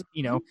isn't,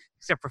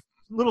 except for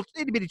little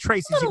itty bitty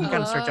traces you can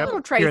kind of search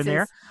up here and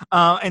there.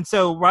 And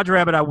so Roger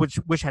Rabbit, I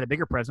wish had a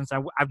bigger presence.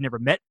 I've never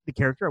met the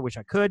character. I wish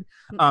I could.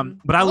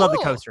 But I love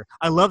the coaster.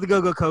 I love the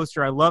Go-Go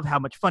Coaster. I love how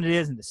much fun it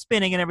is and the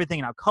spinning and everything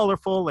and how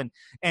colorful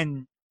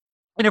and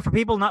for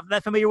people not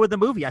that familiar with the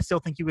movie, I still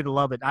think you would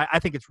love it. I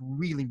think it's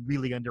really,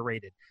 really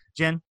underrated.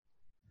 Jen?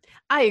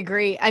 I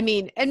agree. I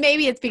mean, and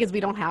maybe it's because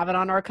we don't have it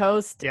on our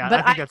coast. Yeah, but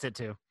I think that's it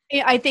too.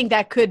 I think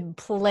that could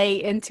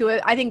play into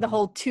it. I think the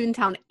whole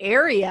Toontown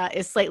area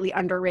is slightly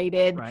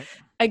underrated. Right.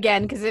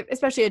 Again, because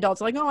especially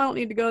adults are like, oh, I don't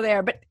need to go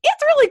there. But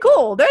it's really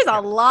cool. There's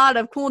a lot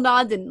of cool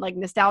nods and like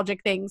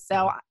nostalgic things.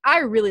 So I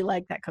really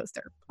like that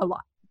coaster a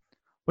lot.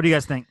 What do you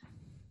guys think?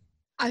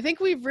 I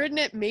think we've ridden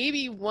it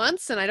maybe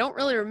once, and I don't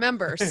really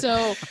remember.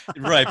 So,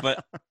 Right,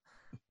 but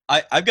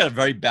I've got a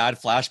very bad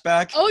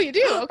flashback. oh, you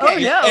do? Okay. Oh,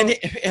 no. And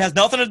it has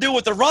nothing to do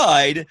with the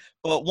ride,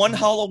 but one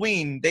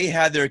Halloween, they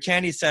had their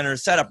candy center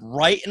set up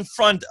right in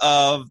front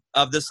of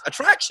this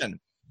attraction.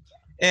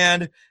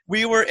 And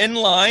we were in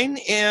line,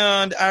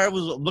 and I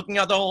was looking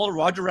at the whole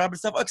Roger Rabbit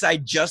stuff because I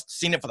just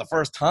seen it for the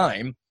first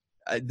time.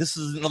 This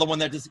is another one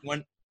that just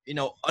went,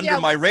 under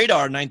my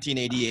radar in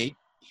 1988.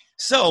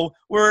 So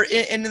we're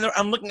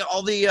I'm looking at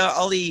all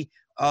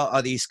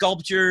the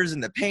sculptures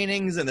and the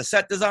paintings and the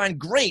set design.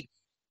 Great.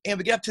 And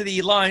we get up to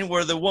the line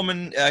where the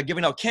woman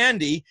giving out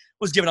candy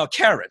was giving out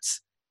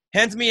carrots.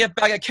 Hands me a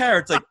bag of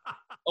carrots. Like,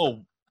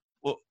 oh,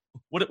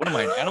 what am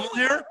I, an animal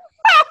here?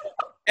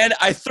 And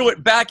I threw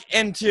it back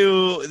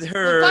into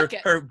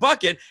her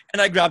bucket,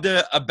 and I grabbed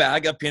a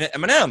bag of peanut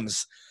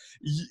M&Ms.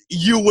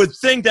 You would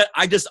think that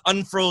I just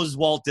unfroze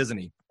Walt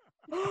Disney.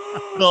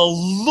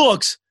 The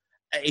looks.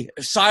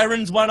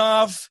 Sirens went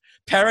off.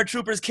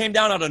 Paratroopers came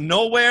down out of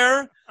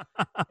nowhere,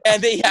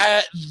 and they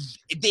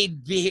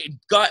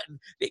got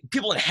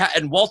people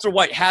in Walter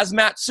White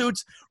hazmat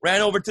suits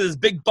ran over to this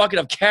big bucket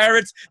of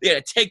carrots. They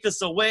had to take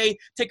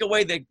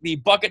away the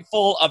bucket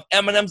full of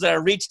M&Ms that I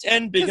reached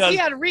in because he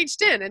had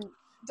reached in and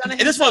done it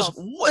and himself.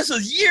 this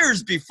was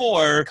years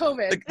before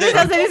COVID.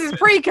 This is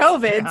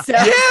pre-COVID. So.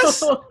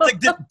 Yes. Like,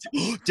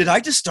 did I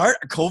just start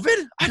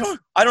COVID?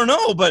 I don't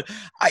know, but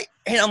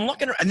I'm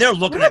looking, and they're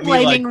looking at me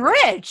blaming like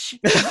Rich.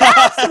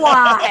 That's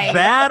why.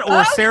 That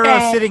or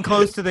Sarah sitting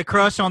close to the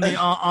crush on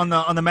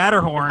the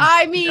Matterhorn.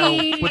 I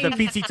mean, with the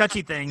feetsy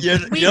touchy thing.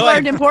 We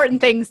learned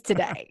important things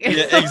today.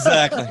 Yeah,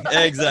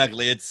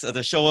 exactly. It's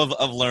the show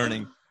of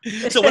learning.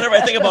 So whenever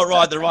I think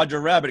about the Roger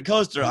Rabbit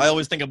coaster, I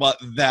always think about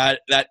that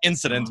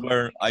incident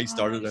where I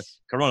started a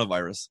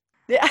coronavirus.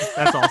 Yeah.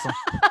 That's awesome.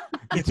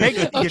 You take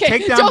down don't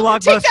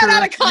Blockbuster. take that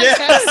out of context.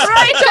 Yes.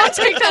 Right? Don't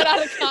take that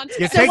out of context.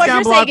 You So take what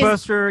down you're saying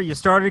Blockbuster. You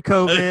started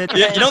COVID.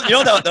 Yeah, you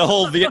know the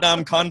whole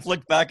Vietnam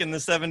conflict back in the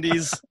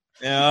 70s?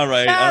 Yeah, all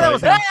right.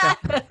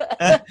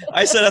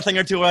 I said a thing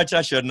or two which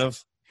I shouldn't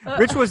have.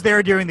 Rich was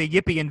there during the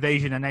Yippee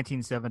invasion in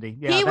 1970.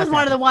 Yeah, he was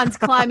one of the ones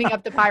climbing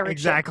up the pirate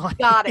Exactly. ship.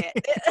 Got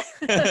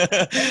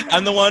it.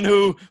 I'm the one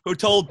who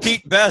told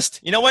Pete Best,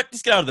 you know what?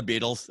 Just get out of the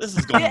Beatles. This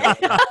is going on.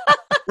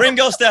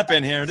 Ringo, step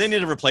in here. They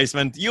need a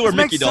replacement. You or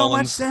Mickey makes so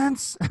much Dolenz.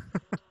 sense.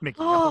 Mickey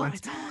Oh, Dolenz.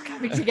 it's all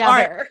coming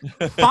together.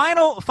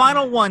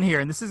 Final one here,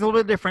 and this is a little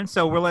bit different.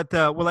 So we'll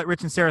let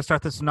Rich and Sarah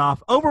start this one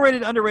off.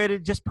 Overrated,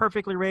 underrated, just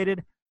perfectly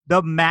rated.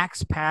 The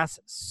Max Pass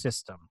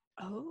system.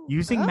 Oh.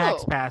 Using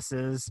Max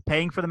Passes,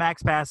 paying for the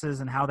Max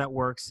Passes, and how that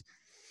works.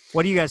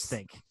 What do you guys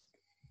think?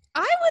 I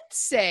would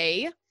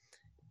say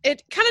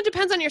it kind of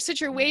depends on your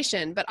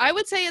situation, but I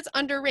would say it's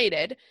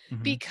underrated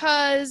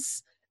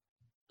because,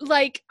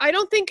 like, I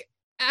don't think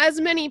as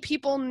many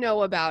people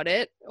know about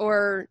it,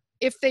 or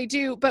if they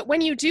do, but when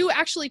you do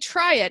actually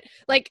try it,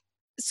 like,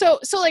 so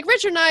like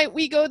Richard and I,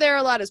 we go there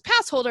a lot as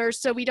pass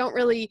holders, so we don't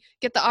really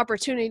get the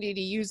opportunity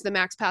to use the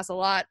Max Pass a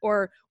lot,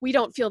 or we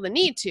don't feel the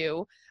need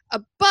to.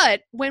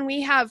 But when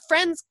we have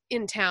friends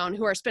in town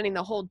who are spending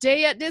the whole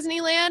day at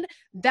Disneyland,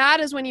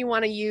 that is when you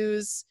want to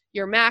use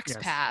your Max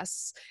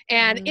Pass.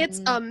 And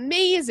it's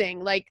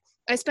amazing. Like,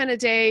 I spent a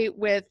day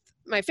with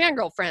my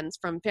fangirl friends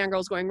from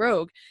Fangirls Going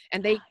Rogue,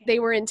 and they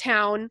were in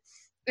town.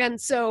 And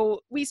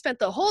so we spent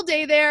the whole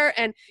day there,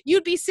 and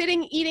you'd be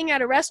sitting eating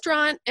at a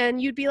restaurant, and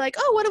you'd be like,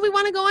 oh, what do we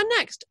want to go on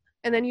next?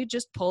 And then you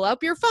just pull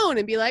up your phone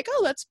and be like,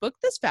 oh, let's book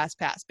this fast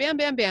pass. Bam,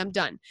 bam, bam,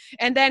 done.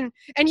 And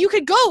you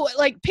could go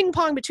like ping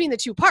pong between the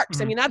two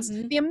parks. I mean, that's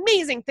the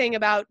amazing thing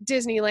about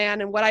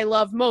Disneyland. And what I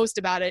love most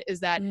about it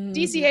is that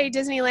DCA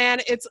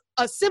Disneyland, it's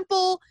a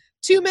simple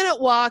 2-minute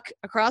walk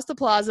across the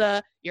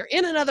plaza. You're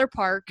in another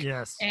park.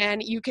 Yes.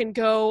 And you can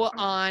go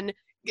on,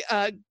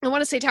 I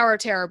want to say Tower of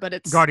Terror, but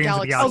it's Guardians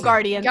of the Galaxy. Oh,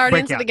 Guardians.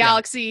 Guardians of Breakout, the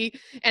Galaxy.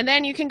 And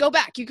then you can go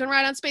back. You can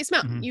ride on Space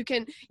Mountain. Mhm. You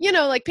can,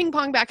 like ping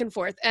pong back and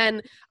forth.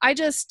 And I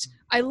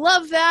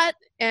love that.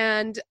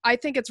 And I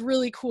think it's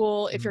really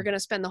cool if you're going to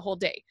spend the whole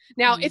day.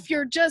 Now, if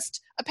you're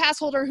just a pass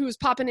holder who's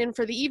popping in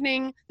for the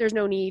evening, there's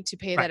no need to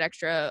pay that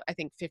extra, I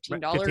think,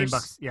 $15.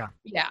 $15, yeah.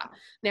 Yeah.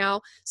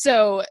 Now,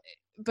 so,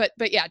 but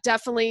yeah,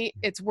 definitely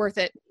it's worth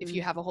it if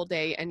you have a whole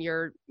day and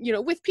you're,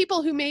 with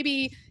people who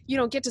maybe you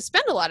don't get to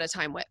spend a lot of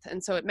time with.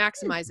 And so it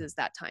maximizes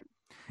that time.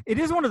 It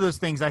is one of those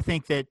things, I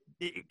think, that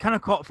it kind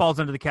of falls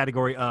under the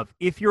category of,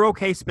 if you're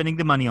okay spending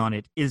the money on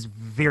it, is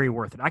very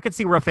worth it. I could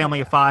see where a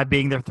family of 5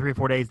 being there 3 or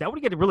 4 days, that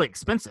would get really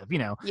expensive,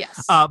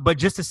 Yes. But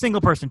just a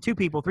single person, 2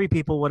 people, 3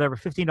 people, whatever,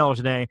 $15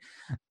 a day,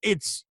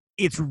 it's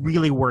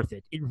really worth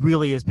it. It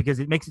really is, because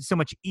it makes it so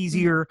much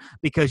easier,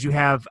 because you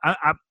have,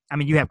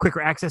 you have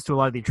quicker access to a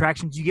lot of the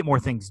attractions. You get more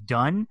things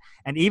done.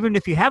 And even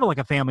if you have like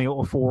a family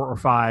of 4 or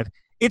 5,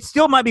 it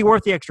still might be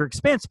worth the extra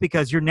expense,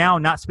 because you're now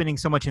not spending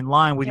so much in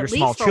line with your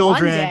small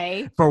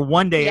children for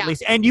one day at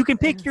least. And you can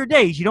pick your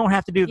days. You don't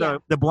have to do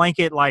the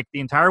blanket like the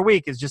entire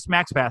week is just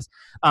Max Pass.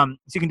 So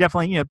you can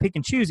definitely, pick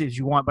and choose as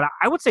you want. But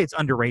I would say it's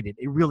underrated.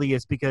 It really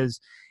is, because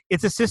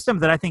it's a system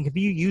that I think if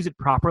you use it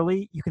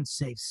properly, you can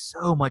save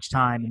so much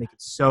time and make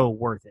it so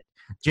worth it.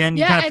 Jen,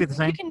 you kind of feel the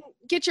same? You can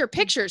get your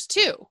pictures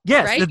too.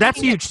 Yes, right? That's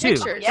huge too.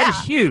 Yeah. That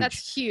is huge.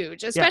 That's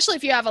huge, especially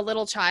if you have a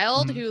little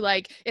child who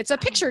it's a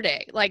picture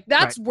day. Like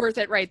that's worth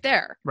it right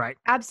there. Right.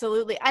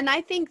 Absolutely. And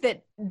I think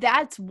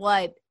that's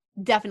what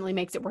definitely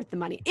makes it worth the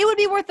money. It would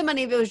be worth the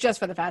money if it was just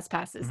for the fast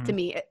passes to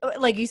me.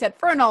 Like you said,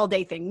 for an all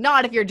day thing,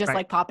 not if you're just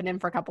like popping in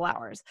for a couple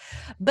hours.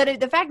 But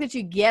the fact that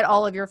you get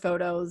all of your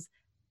photos,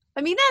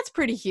 that's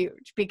pretty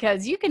huge,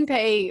 because you can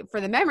pay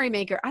for the memory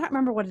maker. I don't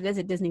remember what it is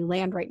at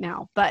Disneyland right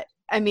now, but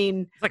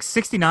it's like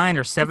 69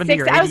 or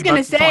 70 or 80 I was going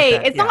to say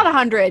it's not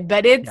 100,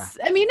 but it's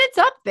it's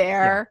up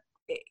there.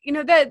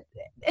 That,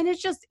 and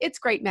it's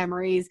great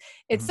memories.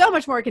 It's so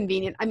much more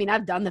convenient.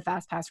 I've done the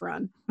fast pass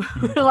run.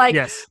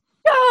 Yes.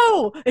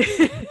 No.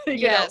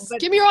 Yes.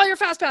 Give me all your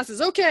fast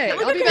passes. Okay.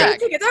 I'll be back.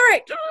 Tickets. All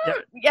right.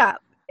 Yeah.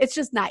 It's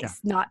just nice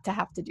not to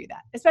have to do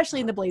that, especially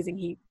in the blazing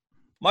heat.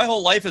 My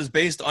whole life is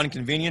based on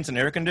convenience and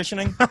air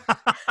conditioning.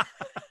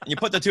 You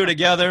put the two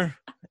together,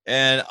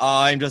 and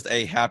I'm just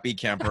a happy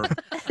camper.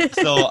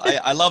 So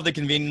I love the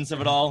convenience of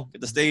it all.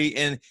 Get to stay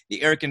in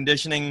the air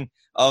conditioning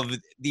of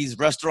these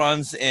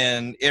restaurants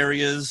and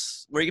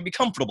areas where you can be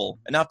comfortable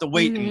and not have to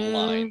wait in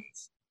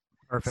lines.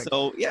 Perfect.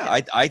 So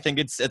yeah, I think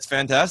it's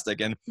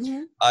fantastic, and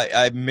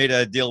I made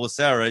a deal with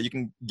Sarah. You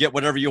can get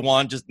whatever you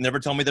want, just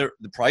never tell me the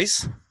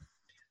price.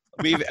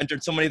 We've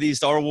entered so many of these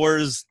Star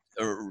Wars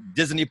or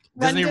Disney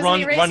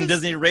Run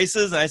Disney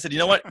races, and I said, you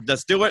know what?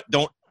 Let's do it.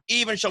 Don't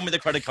even show me the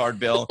credit card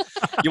bill.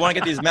 You want to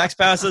get these Max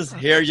Passes?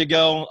 Here you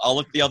go. I'll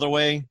look the other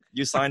way.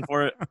 You sign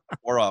for it.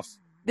 We're off.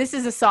 This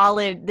is a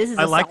solid.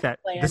 I like that.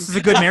 Plan. This is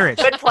a good marriage.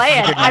 Good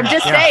plan. I'm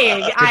just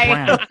saying.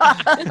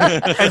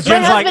 As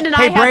Jen's my like, husband and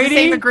hey, I have Brady, the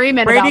same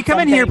agreement. Brady, about come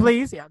in something. here,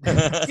 please. Yeah.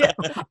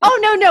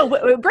 Oh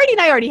no, Brady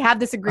and I already have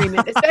this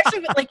agreement, especially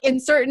with, in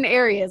certain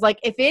areas. Like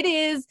if it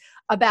is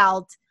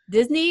about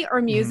Disney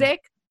or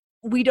music,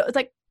 we don't. It's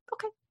like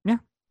okay. Yeah.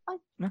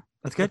 Yeah.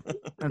 That's good.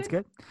 That's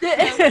good.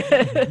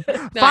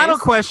 Nice. Final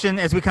question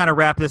as we kind of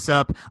wrap this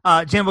up.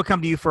 Jen, we'll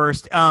come to you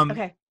first.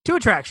 Okay. 2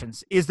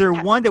 attractions. Is there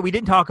one that we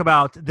didn't talk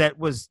about that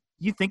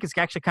you think is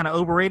actually kind of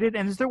overrated?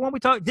 And is there one we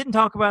didn't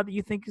talk about that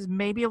you think is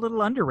maybe a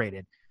little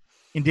underrated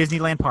in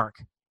Disneyland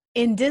Park?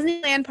 In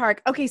Disneyland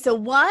Park. Okay, so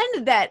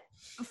one that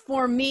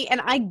for me,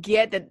 and I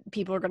get that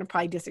people are going to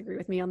probably disagree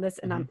with me on this,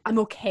 and I'm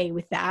okay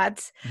with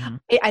that.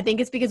 I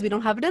think it's because we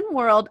don't have it in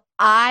World.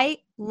 I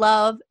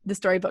love the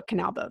Storybook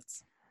canal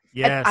boats.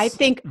 Yes. I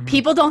think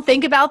people don't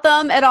think about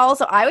them at all,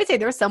 so I would say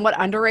they're somewhat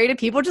underrated.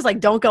 People just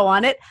don't go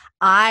on it.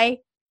 I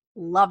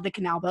love the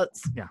canal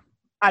boats. Yeah.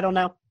 I don't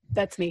know.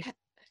 That's me.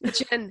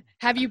 Jen,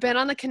 have you been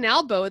on the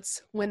canal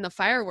boats when the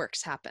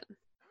fireworks happen?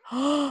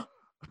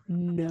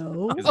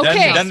 No.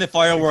 Okay. Then the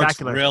fireworks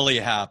really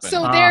happen.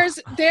 So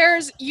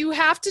there's you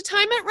have to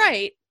time it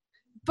right,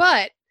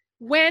 but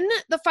when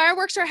the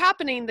fireworks are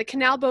happening, the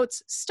canal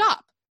boats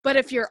stop. But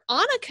if you're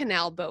on a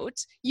canal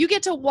boat, you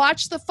get to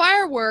watch the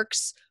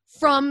fireworks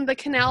from the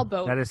canal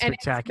boat. That is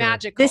spectacular. And it's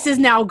magical. This is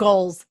now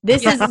goals.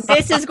 This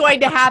is going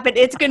to happen.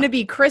 It's going to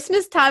be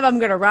Christmas time. I'm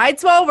going to ride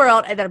Small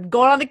World, and then I'm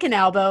going on the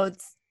canal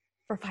boats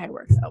for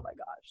fireworks. Oh my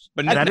gosh.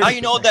 But now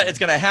you know that it's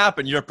going to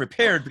happen. You're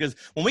prepared, because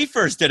when we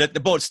first did it, the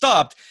boat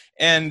stopped,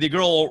 and the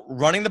girl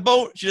running the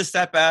boat, she just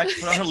sat back,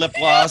 put on her lip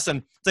gloss, and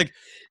it's like,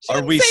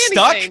 are we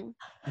stuck?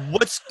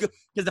 Because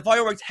the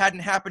fireworks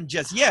hadn't happened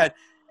just yet,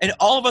 and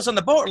all of us on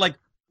the boat are like,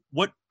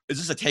 what, is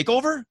this a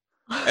takeover?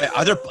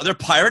 Are there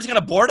pirates going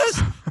to board us?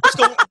 What's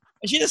going on?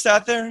 And she just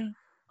sat there.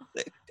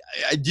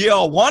 Do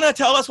you want to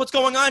tell us what's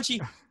going on? She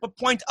would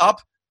point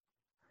up.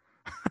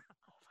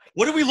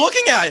 What are we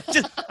looking at?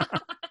 Just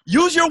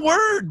use your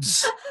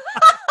words.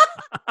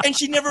 And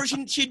she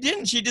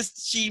didn't.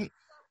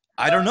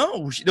 I don't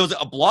know. There was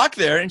a block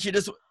there, and she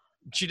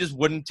just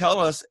wouldn't tell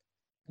us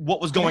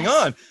what was going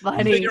on.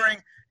 Funny. Figuring,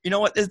 you know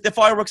what, the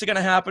fireworks are going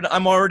to happen.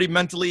 I'm already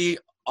mentally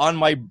on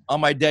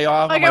my day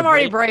off. Like I'm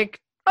already break.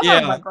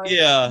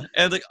 Yeah.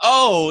 And like,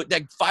 oh,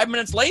 like 5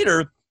 minutes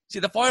later, see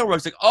the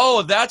fireworks. Like,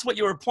 oh, that's what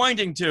you were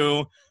pointing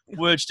to,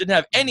 which didn't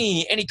have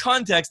any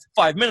context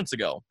 5 minutes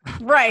ago.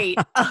 Right.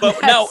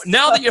 But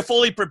now that you're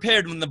fully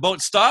prepared, when the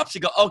boat stops,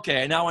 you go,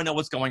 okay, now I know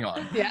what's going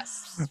on.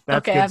 Yes. That's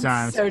okay, good I'm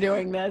times. so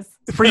doing this.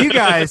 For you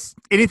guys,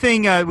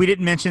 anything we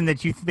didn't mention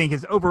that you think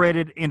is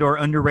overrated and or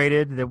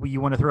underrated that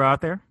you want to throw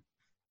out there?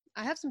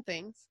 I have some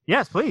things.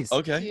 Yes, please.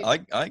 Okay,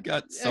 I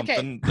got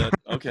something that,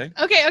 okay.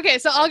 Okay,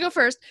 so I'll go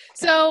first.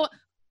 So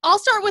I'll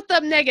start with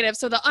the negative.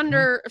 So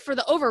for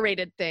the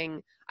overrated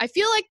thing, I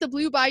feel like the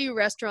Blue Bayou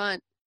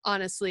restaurant,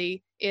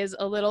 honestly, is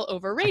a little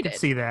overrated. I can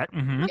see that.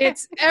 Mm-hmm.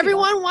 It's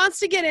everyone wants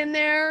to get in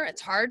there.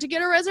 It's hard to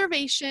get a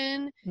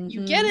reservation.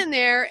 You get in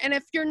there, and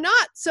if you're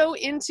not so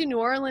into New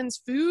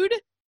Orleans food,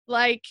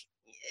 like,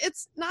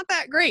 it's not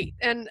that great.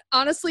 And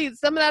honestly,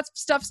 some of that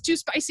stuff's too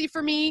spicy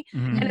for me,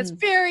 and it's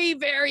very,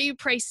 very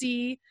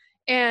pricey.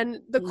 And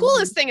the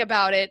coolest thing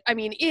about it, I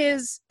mean,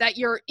 is that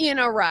you're in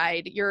a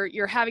ride.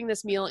 You're having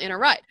this meal in a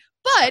ride.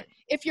 But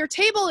if your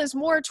table is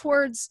more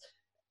towards,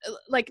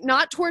 like,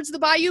 not towards the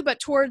bayou, but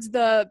towards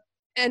the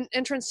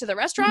entrance to the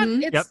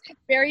restaurant, it's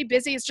very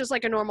busy. It's just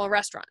like a normal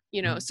restaurant,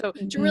 you know. So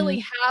to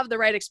really have the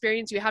right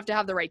experience, you have to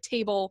have the right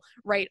table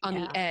right on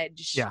the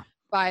edge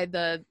by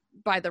the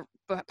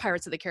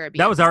Pirates of the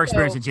Caribbean. That was our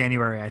experience in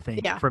January, I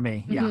think, for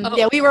me. Yeah.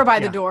 Yeah, we were by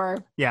the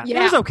door. Yeah. It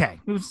was okay.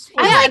 It was,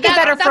 I like it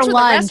better for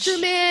lunch. That's where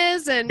the restroom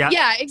is, and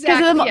exactly.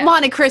 Because the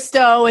Monte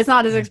Cristo is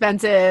not as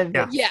expensive.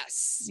 Yeah.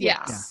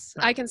 Yes.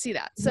 I can see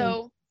that.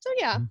 So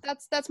yeah,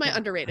 that's my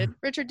underrated.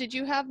 Richard, did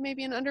you have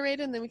maybe an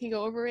underrated, and then we can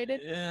go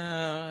overrated?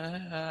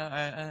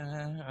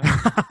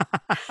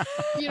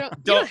 You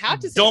don't have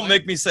to say Don't one.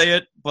 make me say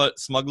it, but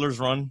Smugglers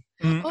Run.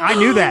 I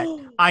knew that.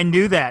 I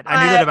knew that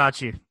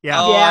about you. Yeah.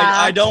 Oh,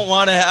 I don't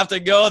want to have to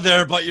go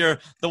there, but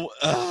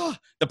the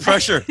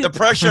pressure.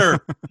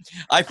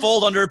 I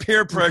fold under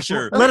peer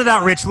pressure. Let it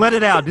out, Rich. Let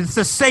it out. It's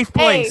a safe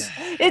place.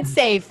 Hey, it's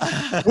safe.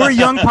 We're a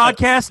young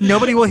podcast.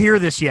 Nobody will hear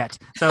this yet.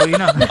 So, you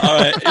know. All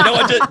right. You know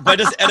what?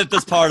 Just edit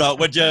this part out,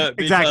 would you?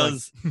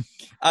 Because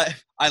Exactly.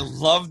 I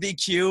love the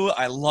queue.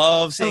 I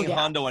love seeing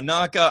Hondo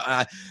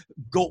Anaka.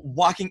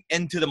 Walking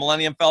into the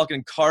Millennium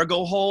Falcon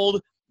cargo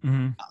hold.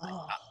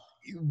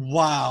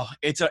 Wow,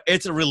 it's a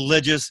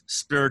religious,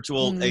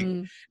 spiritual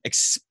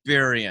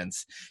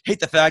experience. Hate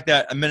the fact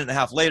that a minute and a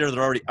half later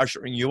they're already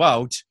ushering you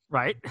out.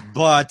 Right.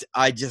 But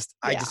I just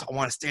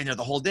want to stay there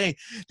the whole day.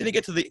 Then you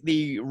get to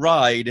the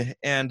ride,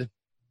 and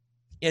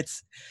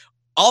it's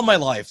all my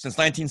life since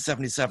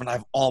 1977.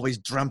 I've always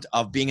dreamt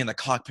of being in the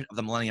cockpit of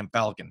the Millennium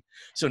Falcon.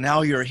 So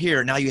now you're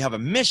here. Now you have a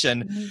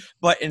mission,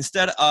 but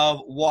instead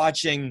of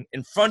watching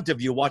in front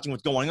of you, watching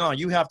what's going on,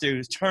 you have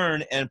to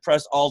turn and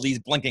press all these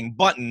blinking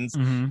buttons.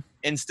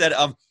 Instead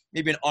of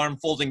maybe an arm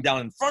folding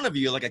down in front of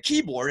you like a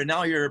keyboard, and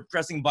now you're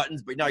pressing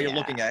buttons, but now you're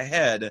looking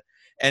ahead.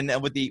 And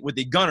with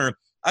the gunner,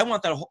 I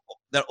want that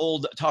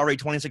old Atari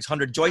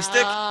 2600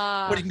 joystick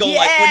where you can go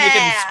like when you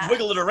can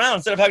wiggle it around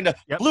instead of having to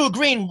blue,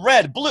 green,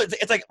 red, blue.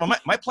 It's like, am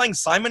I playing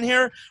Simon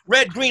here?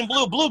 Red, green,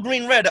 blue, blue,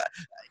 green, red.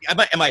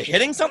 Am I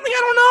hitting something? I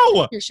don't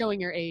know. You're showing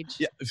your age.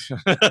 Yeah.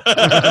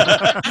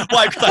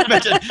 Why? Because I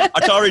mentioned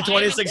Atari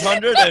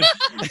 2600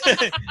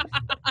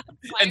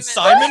 and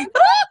Simon.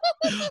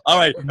 All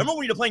right. Remember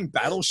when you're playing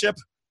Battleship?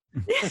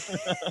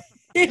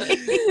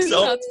 It's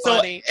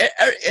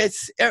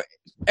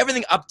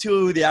everything up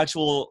to the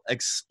actual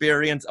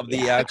experience of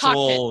the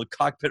actual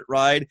cockpit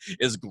ride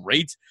is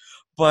great,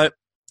 but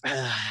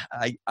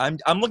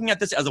I'm looking at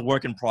this as a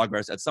work in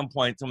progress. At some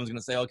point, someone's going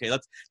to say, okay,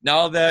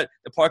 now that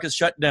the park is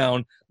shut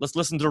down, let's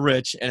listen to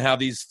Rich and have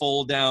these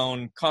fold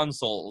down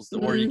consoles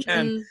where you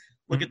can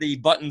look at the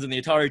buttons and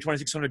the Atari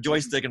 2600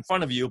 joystick in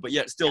front of you, but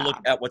yet still look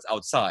at what's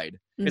outside.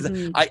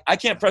 Because I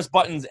can't press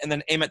buttons and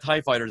then aim at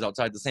TIE fighters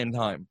outside at the same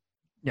time.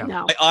 Yeah.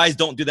 No. My eyes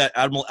don't do that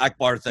Admiral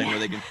Akbar thing where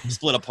they can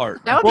split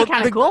apart. That would be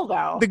kind of cool,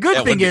 though. The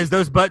good thing is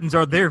those buttons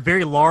they're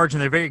very large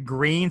and they're very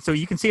green, so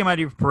you can see them out of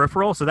your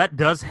peripheral, so that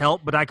does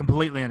help, but I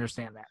completely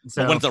understand that.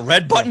 So, but when it's a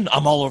red button,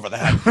 I'm all over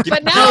that.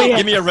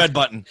 Give me a red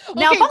button.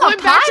 Now, going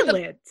back to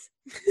the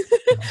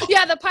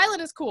the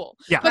pilot is cool.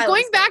 Yeah. But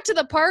going back to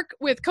the park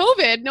with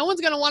COVID, no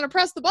one's going to want to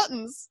press the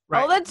buttons.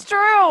 Right. Oh, that's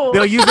true.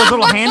 They'll use those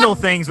little handle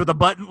things with a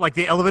button, like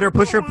the elevator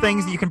push-up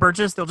things that you can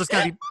purchase. They'll just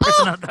kind of be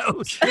pressing out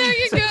those. There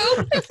you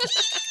go.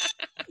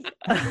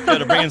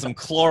 Gotta bring in some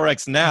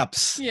Clorox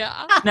naps.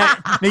 Yeah. Now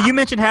you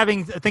mentioned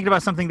thinking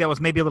about something that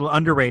was maybe a little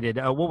underrated.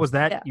 What was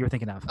that you were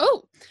thinking of?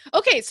 Oh,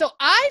 okay. So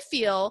I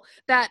feel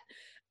that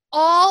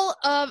all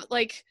of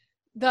like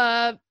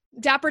the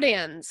Dapper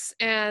Dans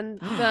and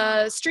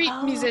the street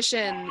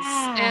musicians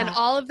and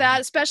all of that,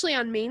 especially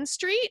on Main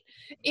Street,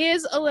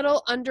 is a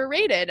little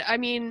underrated. I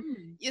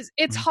mean,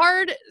 it's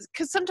hard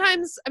because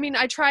sometimes, I mean,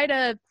 I try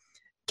to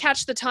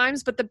catch the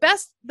times, but the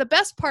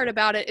best part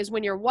about it is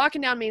when you're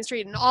walking down Main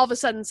Street and all of a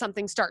sudden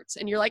something starts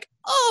and you're like,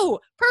 oh,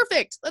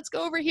 perfect, let's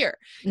go over here,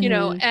 you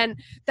know, and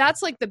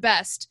that's like the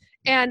best.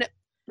 And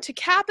to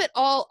cap it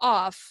all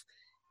off,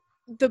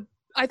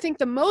 I think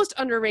the most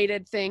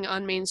underrated thing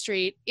on Main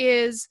Street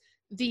is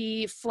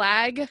the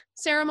flag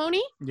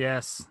ceremony.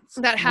 Yes.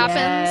 That happens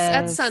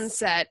at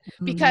sunset,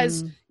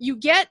 because you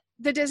get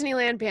the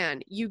Disneyland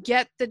band, you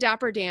get the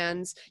Dapper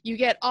Dans, you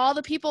get all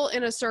the people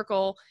in a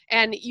circle,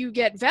 and you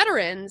get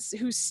veterans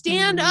who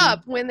stand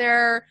up when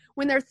their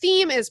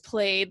theme is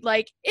played.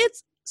 Like,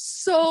 it's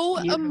so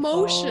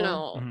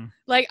emotional.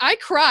 Like, I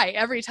cry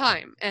every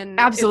time. And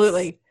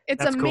absolutely.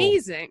 It's that's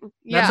amazing. Cool.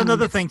 Yeah. That's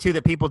another thing too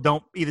that people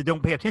don't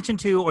pay attention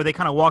to, or they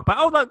kind of walk by.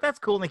 Oh, that's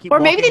cool, and they keep. Or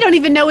maybe walking. they don't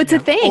even know it's a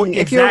thing.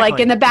 If you're like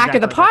in the back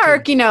of the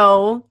park, you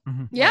know.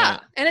 Yeah,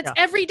 and it's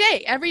every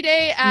day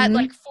at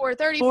like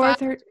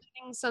 4:35,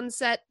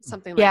 sunset,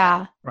 something like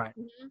that. Right.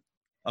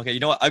 Okay, you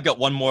know what? I've got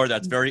one more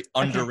that's very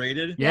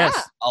underrated. Yes.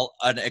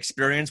 An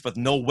experience with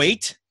no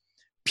wait.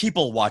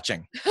 People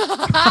watching. Just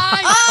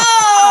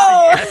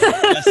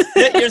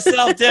sit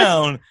yourself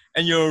down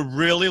and you'll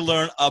really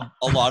learn a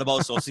lot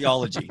about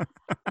sociology.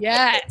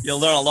 Yes. You'll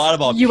learn a lot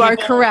about you people, are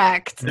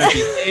correct. their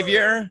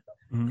behavior,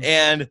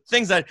 and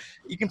things that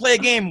you can play a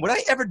game. Would I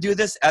ever do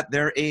this at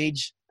their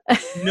age?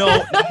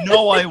 No,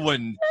 I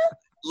wouldn't.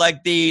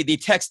 Like the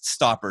text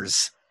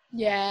stoppers.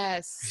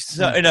 Yes.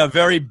 So in a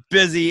very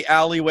busy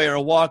alleyway or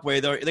a walkway,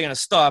 they're going to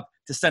stop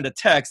to send a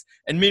text.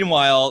 And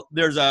meanwhile,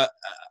 there's a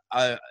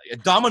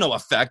domino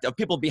effect of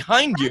people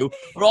behind you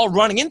are all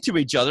running into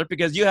each other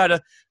because you had to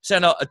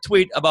send out a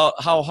tweet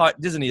about how hot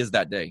Disney is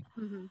that day.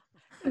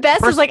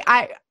 Best is like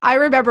I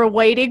remember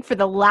waiting for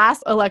the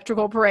last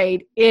electrical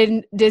parade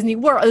in Disney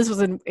World. This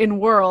was in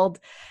World,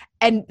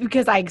 and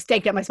because I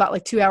staked out my spot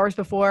like 2 hours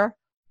before.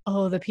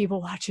 Oh, the people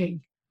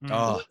watching.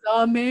 Oh, it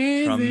was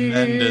amazing.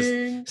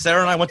 Tremendous.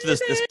 Sarah and I went to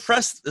this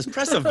press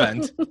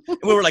event, and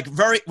we were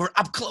we're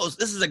up close.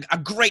 This is a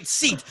great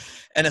seat.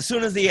 And as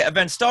soon as the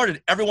event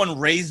started, everyone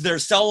raised their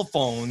cell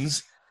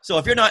phones. So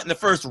if you're not in the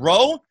first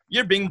row,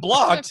 you're being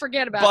blocked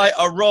by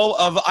a row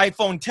of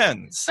iPhone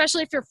 10s.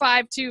 Especially if you're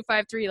 5'2",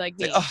 5'3", like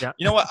me.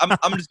 You know what?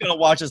 I'm just gonna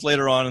watch this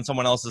later on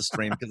somsomeone else's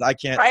stream because I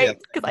can't. Right?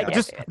 Because I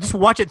just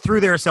watch it through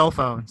their cell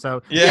phone.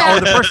 So yeah. Or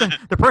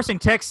the person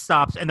text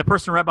stops, and the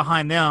person right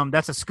behind them,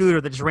 that's a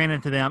scooter that just ran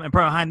into them, and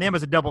behind them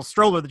is a double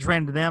stroller that just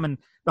ran into them, and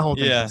the whole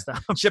thing. Yeah.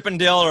 Chip and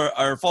Dale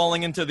are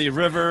falling into the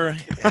river.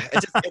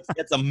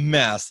 It's a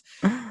mess,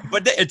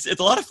 but it's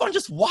a lot of fun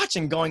just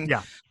watching. Going,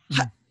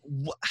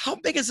 how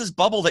big is this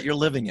bubble that you're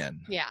living in?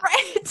 Yeah.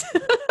 Right.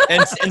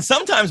 and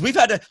sometimes we've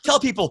had to tell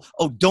people,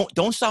 oh,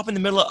 don't stop in the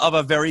middle of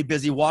a very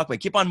busy walkway.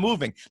 Keep on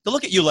moving. They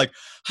look at you like,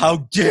 how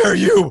dare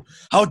you?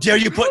 How dare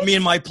you put me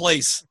in my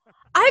place?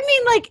 I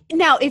mean, like,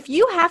 now, if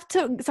you have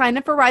to sign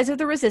up for Rise of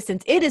the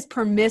Resistance, it is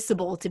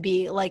permissible to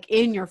be, like,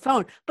 in your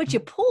phone. But you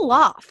pull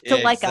off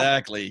to,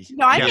 exactly.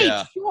 I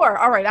made sure,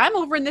 all right, I'm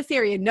over in this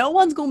area. No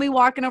one's going to be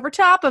walking over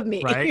top of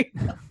me. Right.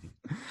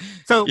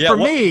 So, for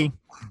me,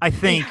 I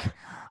think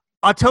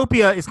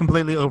Autopia is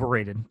completely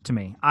overrated to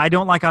me. I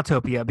don't like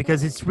Autopia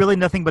because it's really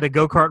nothing but a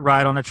go-kart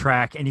ride on a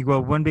track, and you go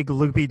one big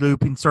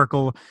loopy-loop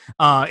circle.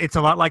 It's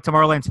a lot like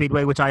Tomorrowland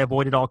Speedway, which I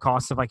avoid at all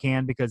costs if I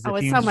can because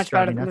it's so much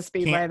better than the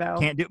Speedway, though.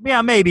 Can't do.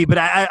 Yeah, maybe, but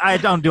I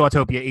don't do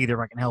Autopia either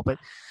if I can help it.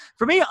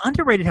 For me,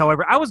 underrated,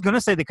 however, I was going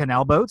to say the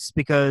canal boats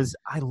because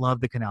I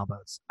love the canal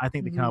boats. I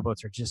think the canal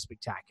boats are just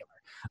spectacular.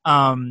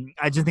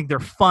 I just think they're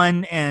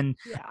fun,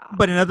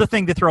 but another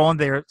thing to throw on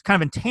there,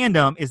 kind of in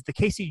tandem, is the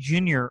Casey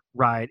Jr.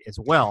 ride as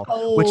well,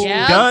 which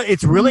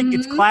it's really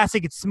it's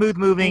classic. It's smooth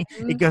moving.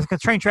 It goes, the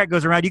train track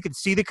goes around. You can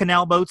see the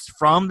canal boats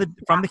from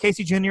the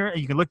Casey Jr.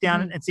 You can look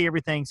down and see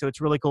everything. So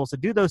it's really cool. So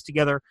do those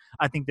together.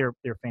 I think they're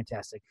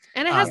fantastic.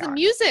 And it has the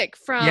music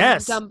from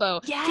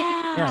Dumbo.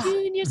 Yeah.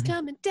 Junior's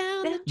coming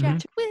down the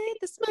track with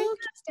the smoke.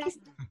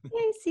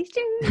 Casey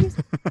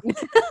Jr.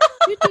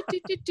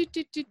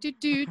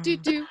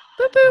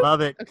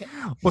 Love it. Okay.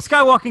 Well,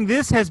 Skywalking,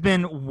 this has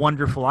been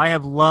wonderful. I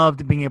have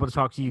loved being able to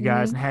talk to you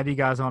guys and have you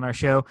guys on our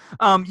show.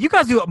 You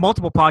guys do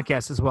multiple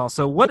podcasts as well.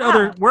 So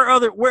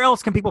where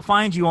else can people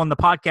find you on the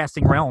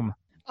podcasting realm?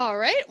 All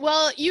right.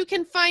 Well, you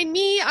can find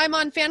me. I'm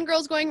on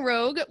Fangirls Going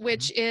Rogue,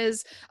 which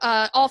is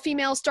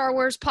all-female Star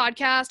Wars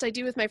podcast I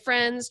do with my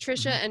friends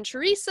Trisha and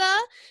Teresa,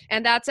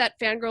 and that's at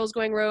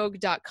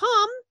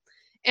fangirlsgoingrogue.com.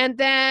 And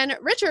then,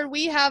 Richard,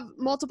 we have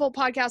multiple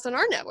podcasts on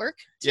our network,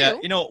 too.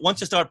 Yeah,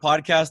 once you start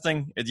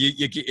podcasting,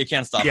 you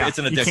can't stop. It's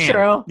an addiction.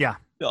 True. Yeah.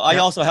 So I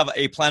also have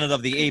a Planet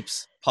of the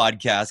Apes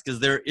podcast because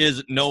there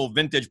is no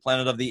vintage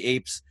Planet of the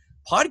Apes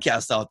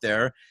podcast out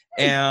there.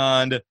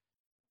 And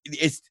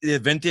the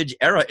vintage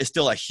era is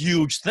still a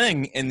huge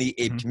thing in the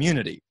ape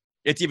community.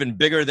 It's even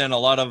bigger than a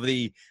lot of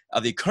the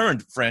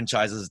current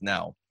franchises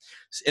now.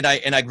 And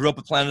I grew up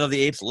with Planet of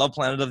the Apes, love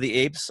Planet of the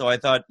Apes. So I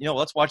thought,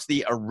 let's watch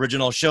the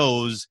original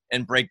shows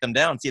and break them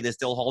down, see if they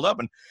still hold up.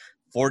 And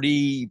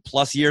 40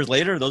 plus years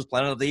later, those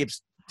Planet of the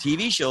Apes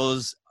TV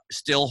shows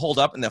still hold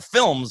up. And the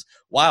films,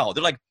 wow,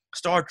 they're like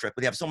Star Trek,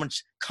 but they have so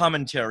much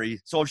commentary,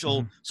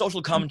 social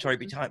commentary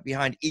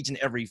behind each and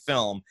every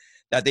film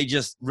that they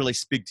just really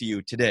speak to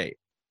you today.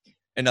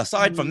 And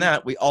aside from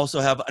that, we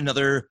also have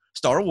another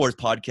Star Wars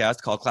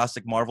podcast called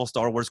Classic Marvel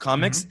Star Wars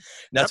Comics.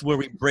 That's where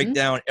we break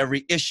down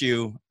every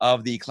issue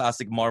of the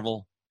Classic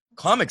Marvel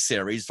comic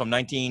series from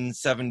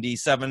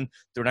 1977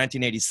 through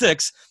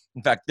 1986.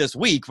 In fact, this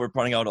week we're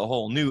putting out a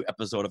whole new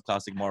episode of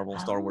Classic Marvel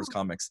Star Wars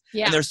Comics.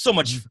 Yeah. And there's so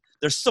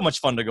much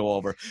fun to go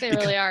over. They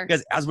really are.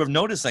 Because as we're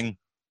noticing,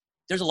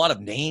 there's a lot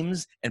of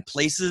names and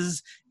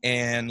places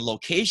and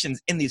locations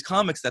in these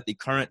comics that the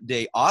current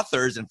day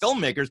authors and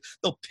filmmakers,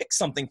 they'll pick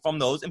something from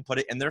those and put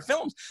it in their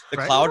films. The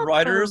Cloud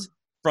Riders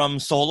from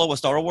Solo, A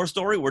Star Wars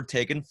Story, were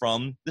taken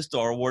from the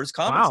Star Wars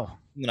comics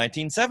in the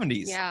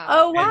 1970s. Yeah.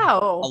 Oh,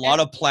 wow. And a lot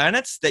of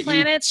planets,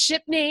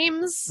 ship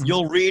names.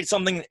 You'll read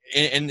something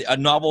in a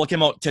novel that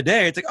came out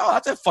today. It's like, oh,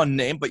 that's a fun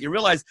name. But you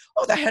realize,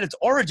 oh, that had its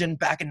origin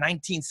back in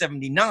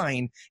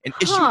 1979 in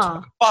issue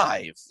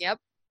 25. Yep.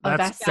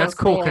 That's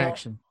cool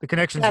connection. The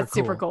connections are cool.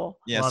 Super cool.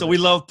 Yeah, we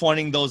love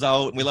pointing those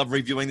out. And we love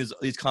reviewing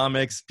these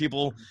comics.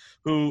 People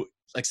who,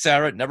 like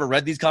Sarah, never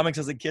read these comics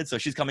as a kid, so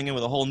she's coming in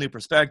with a whole new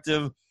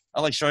perspective.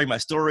 I like sharing my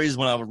stories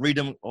when I would read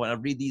them, when I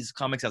read these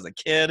comics as a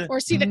kid.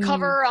 Or see the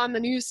cover on the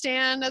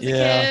newsstand as a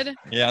kid.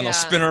 Yeah, on those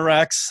spinner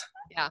racks.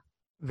 Yeah.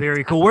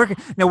 Very cool. Where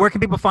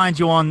can people find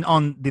you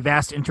on the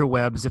vast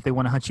interwebs if they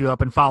want to hunt you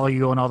up and follow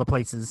you on all the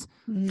places?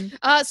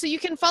 So you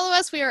can follow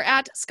us. We are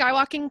at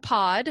Skywalking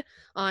Pod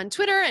on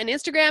Twitter and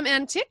Instagram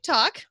and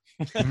TikTok.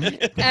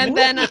 And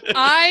then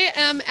I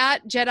am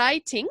at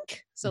Jedi Tink,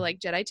 so like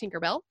Jedi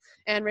Tinkerbell.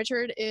 And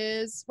Richard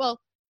is,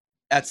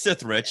 at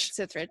Sith Rich.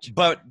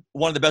 But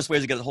one of the best ways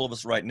to get a hold of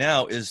us right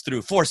now is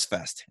through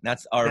ForceFest. And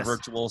that's our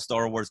virtual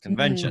Star Wars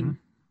convention.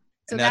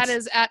 So that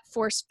is at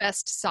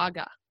ForceFest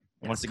Saga.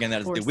 Once again, that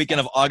is the weekend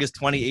of August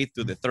 28th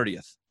through the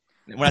 30th.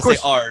 And when I say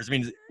ours, I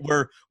mean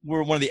we're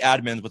one of the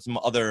admins with some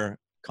other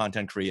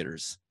content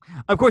creators.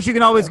 Of course, you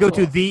can always go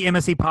to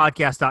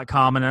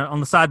themscpodcast.com, and on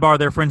the sidebar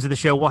there, friends of the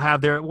show, we'll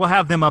have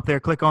them up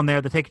there. Click on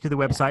there, they'll take you to the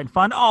website and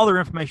find all their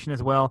information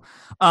as well.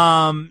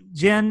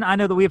 Jenn, I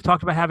know that we have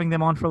talked about having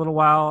them on for a little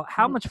while.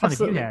 How much fun have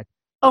you had?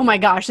 Oh my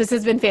gosh, this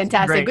has been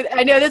fantastic. Great.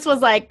 I know this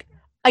was like,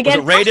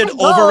 again, was it rated,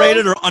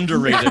 overrated, or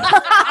underrated?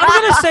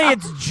 I'm going to say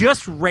it's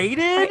just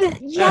rated.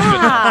 Yeah.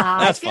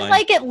 That's I feel fine.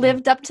 like it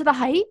lived up to the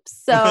hype.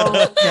 So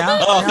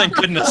Oh, thank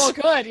goodness. Oh,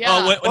 good.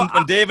 Yeah.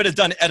 When David is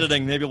done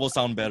editing, maybe we'll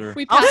sound better.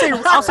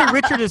 I'll say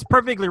Richard is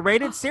perfectly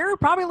rated. Sarah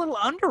probably a little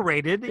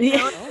underrated. You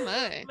know? Oh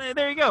my.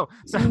 There you go.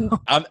 So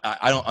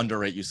I don't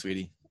underrate you,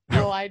 sweetie.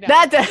 Oh, I know.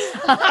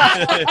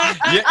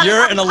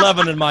 You're an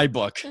 11 in my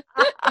book.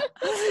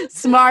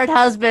 Smart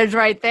husband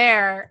right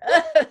there.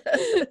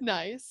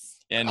 Nice.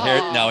 And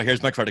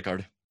here's my credit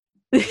card.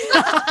 Yay,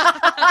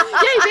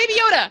 Baby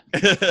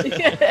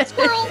Yoda.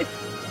 Squirrel.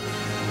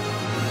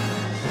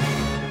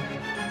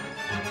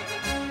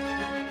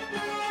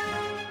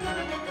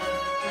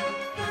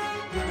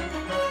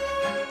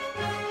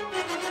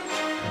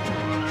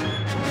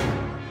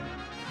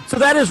 So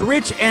that is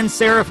Rich and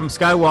Sarah from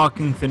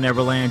Skywalking through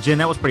Neverland. Jenn,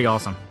 that was pretty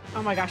awesome.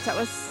 Oh my gosh, that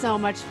was so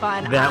much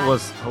fun. That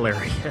was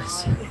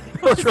hilarious.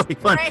 It was really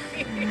fun.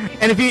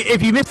 And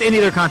if you missed any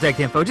of their contact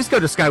info, just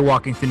go to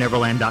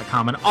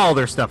skywalkingthroughneverland.com and all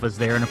their stuff is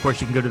there. And of course,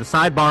 you can go to the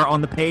sidebar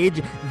on the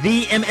page,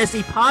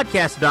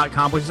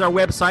 themscpodcast.com, which is our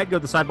website. Go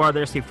to the sidebar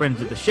there, see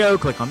friends of the show,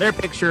 click on their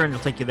picture, and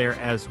it'll take you there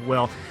as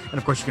well. And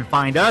of course, you can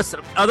find us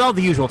at all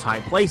the usual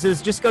type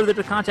places. Just go to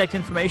the contact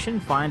information,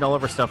 find all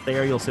of our stuff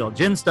there. You'll see all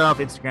Jenn stuff,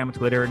 Instagram and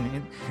Twitter,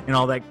 and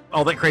all that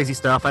crazy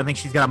stuff. I think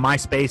she's got a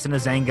MySpace and a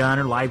Zen-Gun,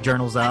 her live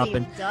journals up, Who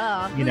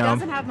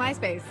doesn't have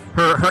MySpace?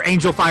 Her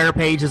Angel Fire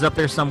page is up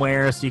there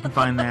somewhere, so you can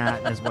find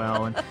that as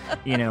well. And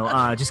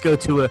just go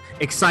to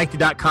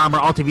excited.com or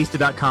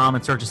altivista.com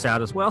and search us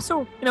out as well.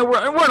 So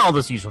we're in all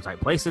those usual type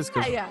places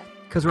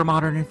because we're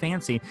modern and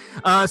fancy.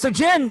 So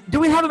Jenn,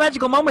 do we have a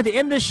magical moment to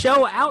end this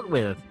show out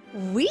with?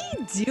 We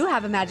do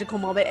have a magical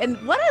moment, and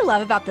what I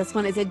love about this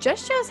one is it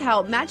just shows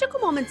how magical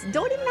moments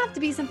don't even have to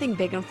be something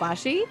big and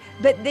flashy,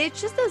 but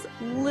it's just those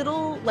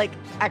little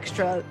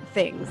extra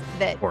things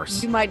that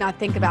you might not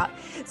think about.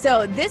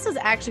 So this was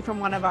actually from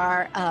one of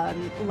our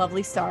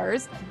lovely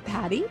stars,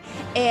 Patty,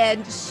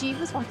 and she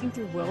was walking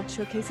through World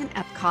Showcase in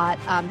Epcot,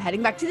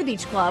 heading back to the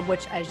Beach Club,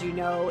 which, as you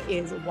know,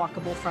 is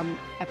walkable from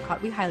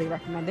Epcot. We highly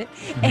recommend it.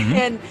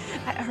 And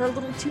her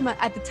little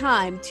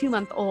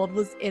 2-month-old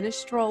was in a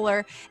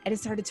stroller, and it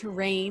started to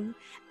rain,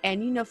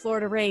 and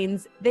Florida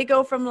rains, they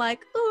go from a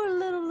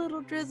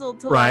little drizzle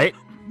to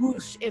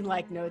whoosh in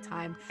no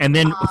time, and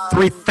then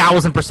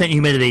 3,000%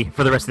 humidity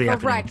for the rest of the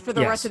afternoon. Correct, for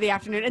the rest of the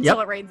afternoon until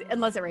it rains,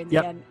 unless it rains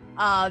again.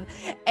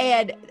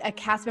 And a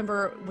cast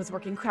member was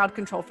working crowd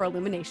control for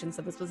Illumination,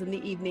 so this was in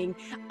the evening.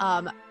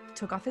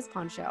 Took off his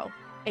poncho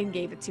and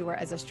gave it to her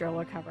as a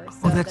stroller cover.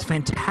 So that's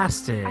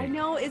fantastic. I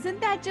know, isn't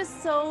that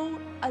just so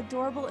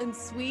adorable and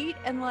sweet?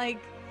 And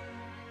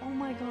Oh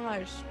my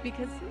gosh,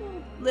 because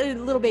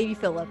little baby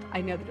Philip,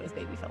 I know that it was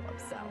baby Philip,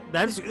 so.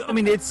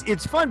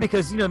 It's fun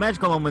because,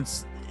 magical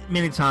moments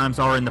many times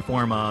are in the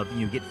form of,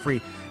 get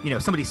free,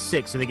 somebody's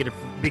sick, so they get a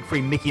big free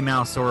Mickey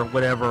Mouse or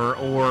whatever,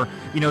 or,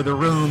 the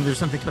room, there's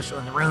something special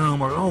in the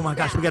room, or, oh my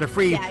gosh, we got a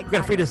free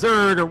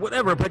dessert or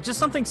whatever, but just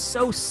something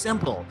so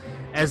simple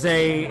as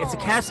it's a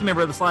cast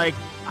member that's like,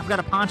 I've got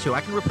a poncho,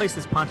 I can replace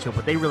this poncho,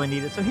 but they really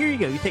need it, so here you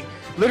go,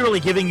 literally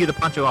giving you the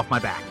poncho off my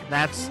back.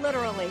 That's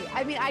literally,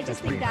 I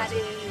just think that is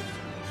beautiful.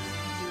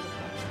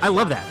 I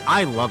love that.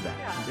 Yeah.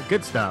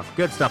 Good stuff.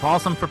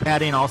 Awesome for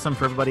Patty and awesome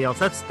for everybody else.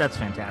 That's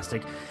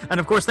fantastic. And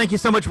of course, thank you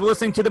so much for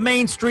listening to the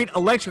Main Street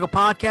Electrical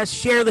Podcast.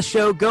 Share the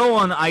show. Go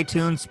on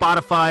iTunes,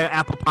 Spotify,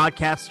 Apple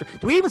Podcasts.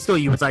 Do we even still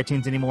use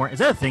iTunes anymore? Is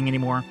that a thing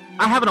anymore?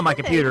 I have it on my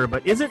computer,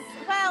 but is it?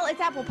 Well,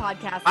 it's Apple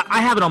Podcasts. I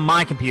have it on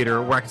my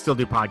computer where I can still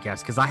do podcasts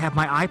because I have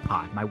my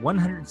iPod, my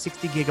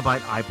 160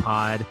 gigabyte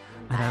iPod,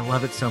 and I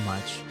love it so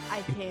much.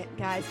 I can't,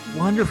 guys.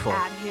 Wonderful.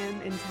 Add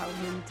him and tell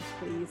him to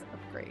please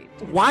upgrade.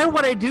 Why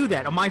would I do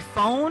that? On my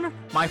phone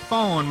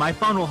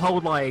will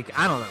hold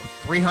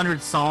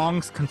 300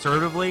 songs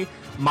conservatively.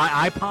 My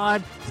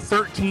iPod,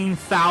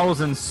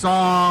 13,000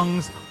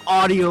 songs,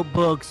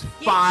 audiobooks,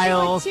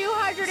 files.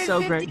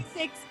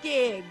 256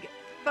 gig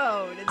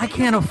phone. I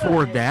can't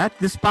afford that.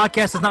 This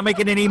podcast is not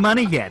making any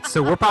money yet.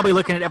 So we're probably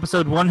looking at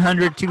episode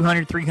 100,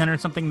 200, 300,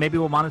 something. Maybe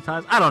we'll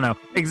monetize. I don't know.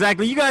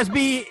 Exactly. You guys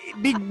be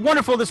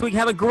wonderful this week.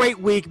 Have a great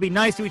week. Be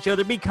nice to each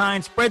other. Be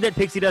kind. Spread that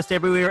pixie dust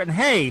everywhere. And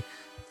hey,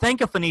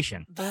 thank a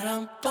Phoenician.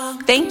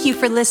 Thank you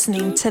for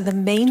listening to the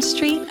Main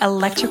Street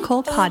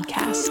Electrical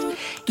Podcast.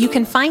 You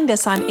can find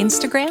us on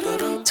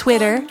Instagram,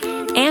 Twitter,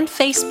 and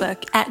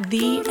Facebook at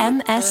the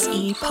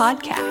MSE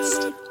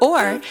Podcast,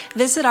 or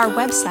visit our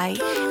website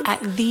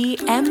at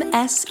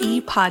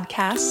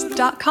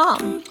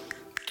themsepodcast.com.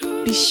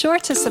 Be sure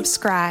to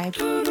subscribe,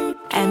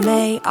 and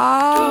may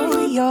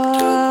all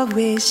your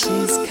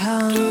wishes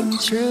come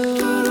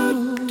true.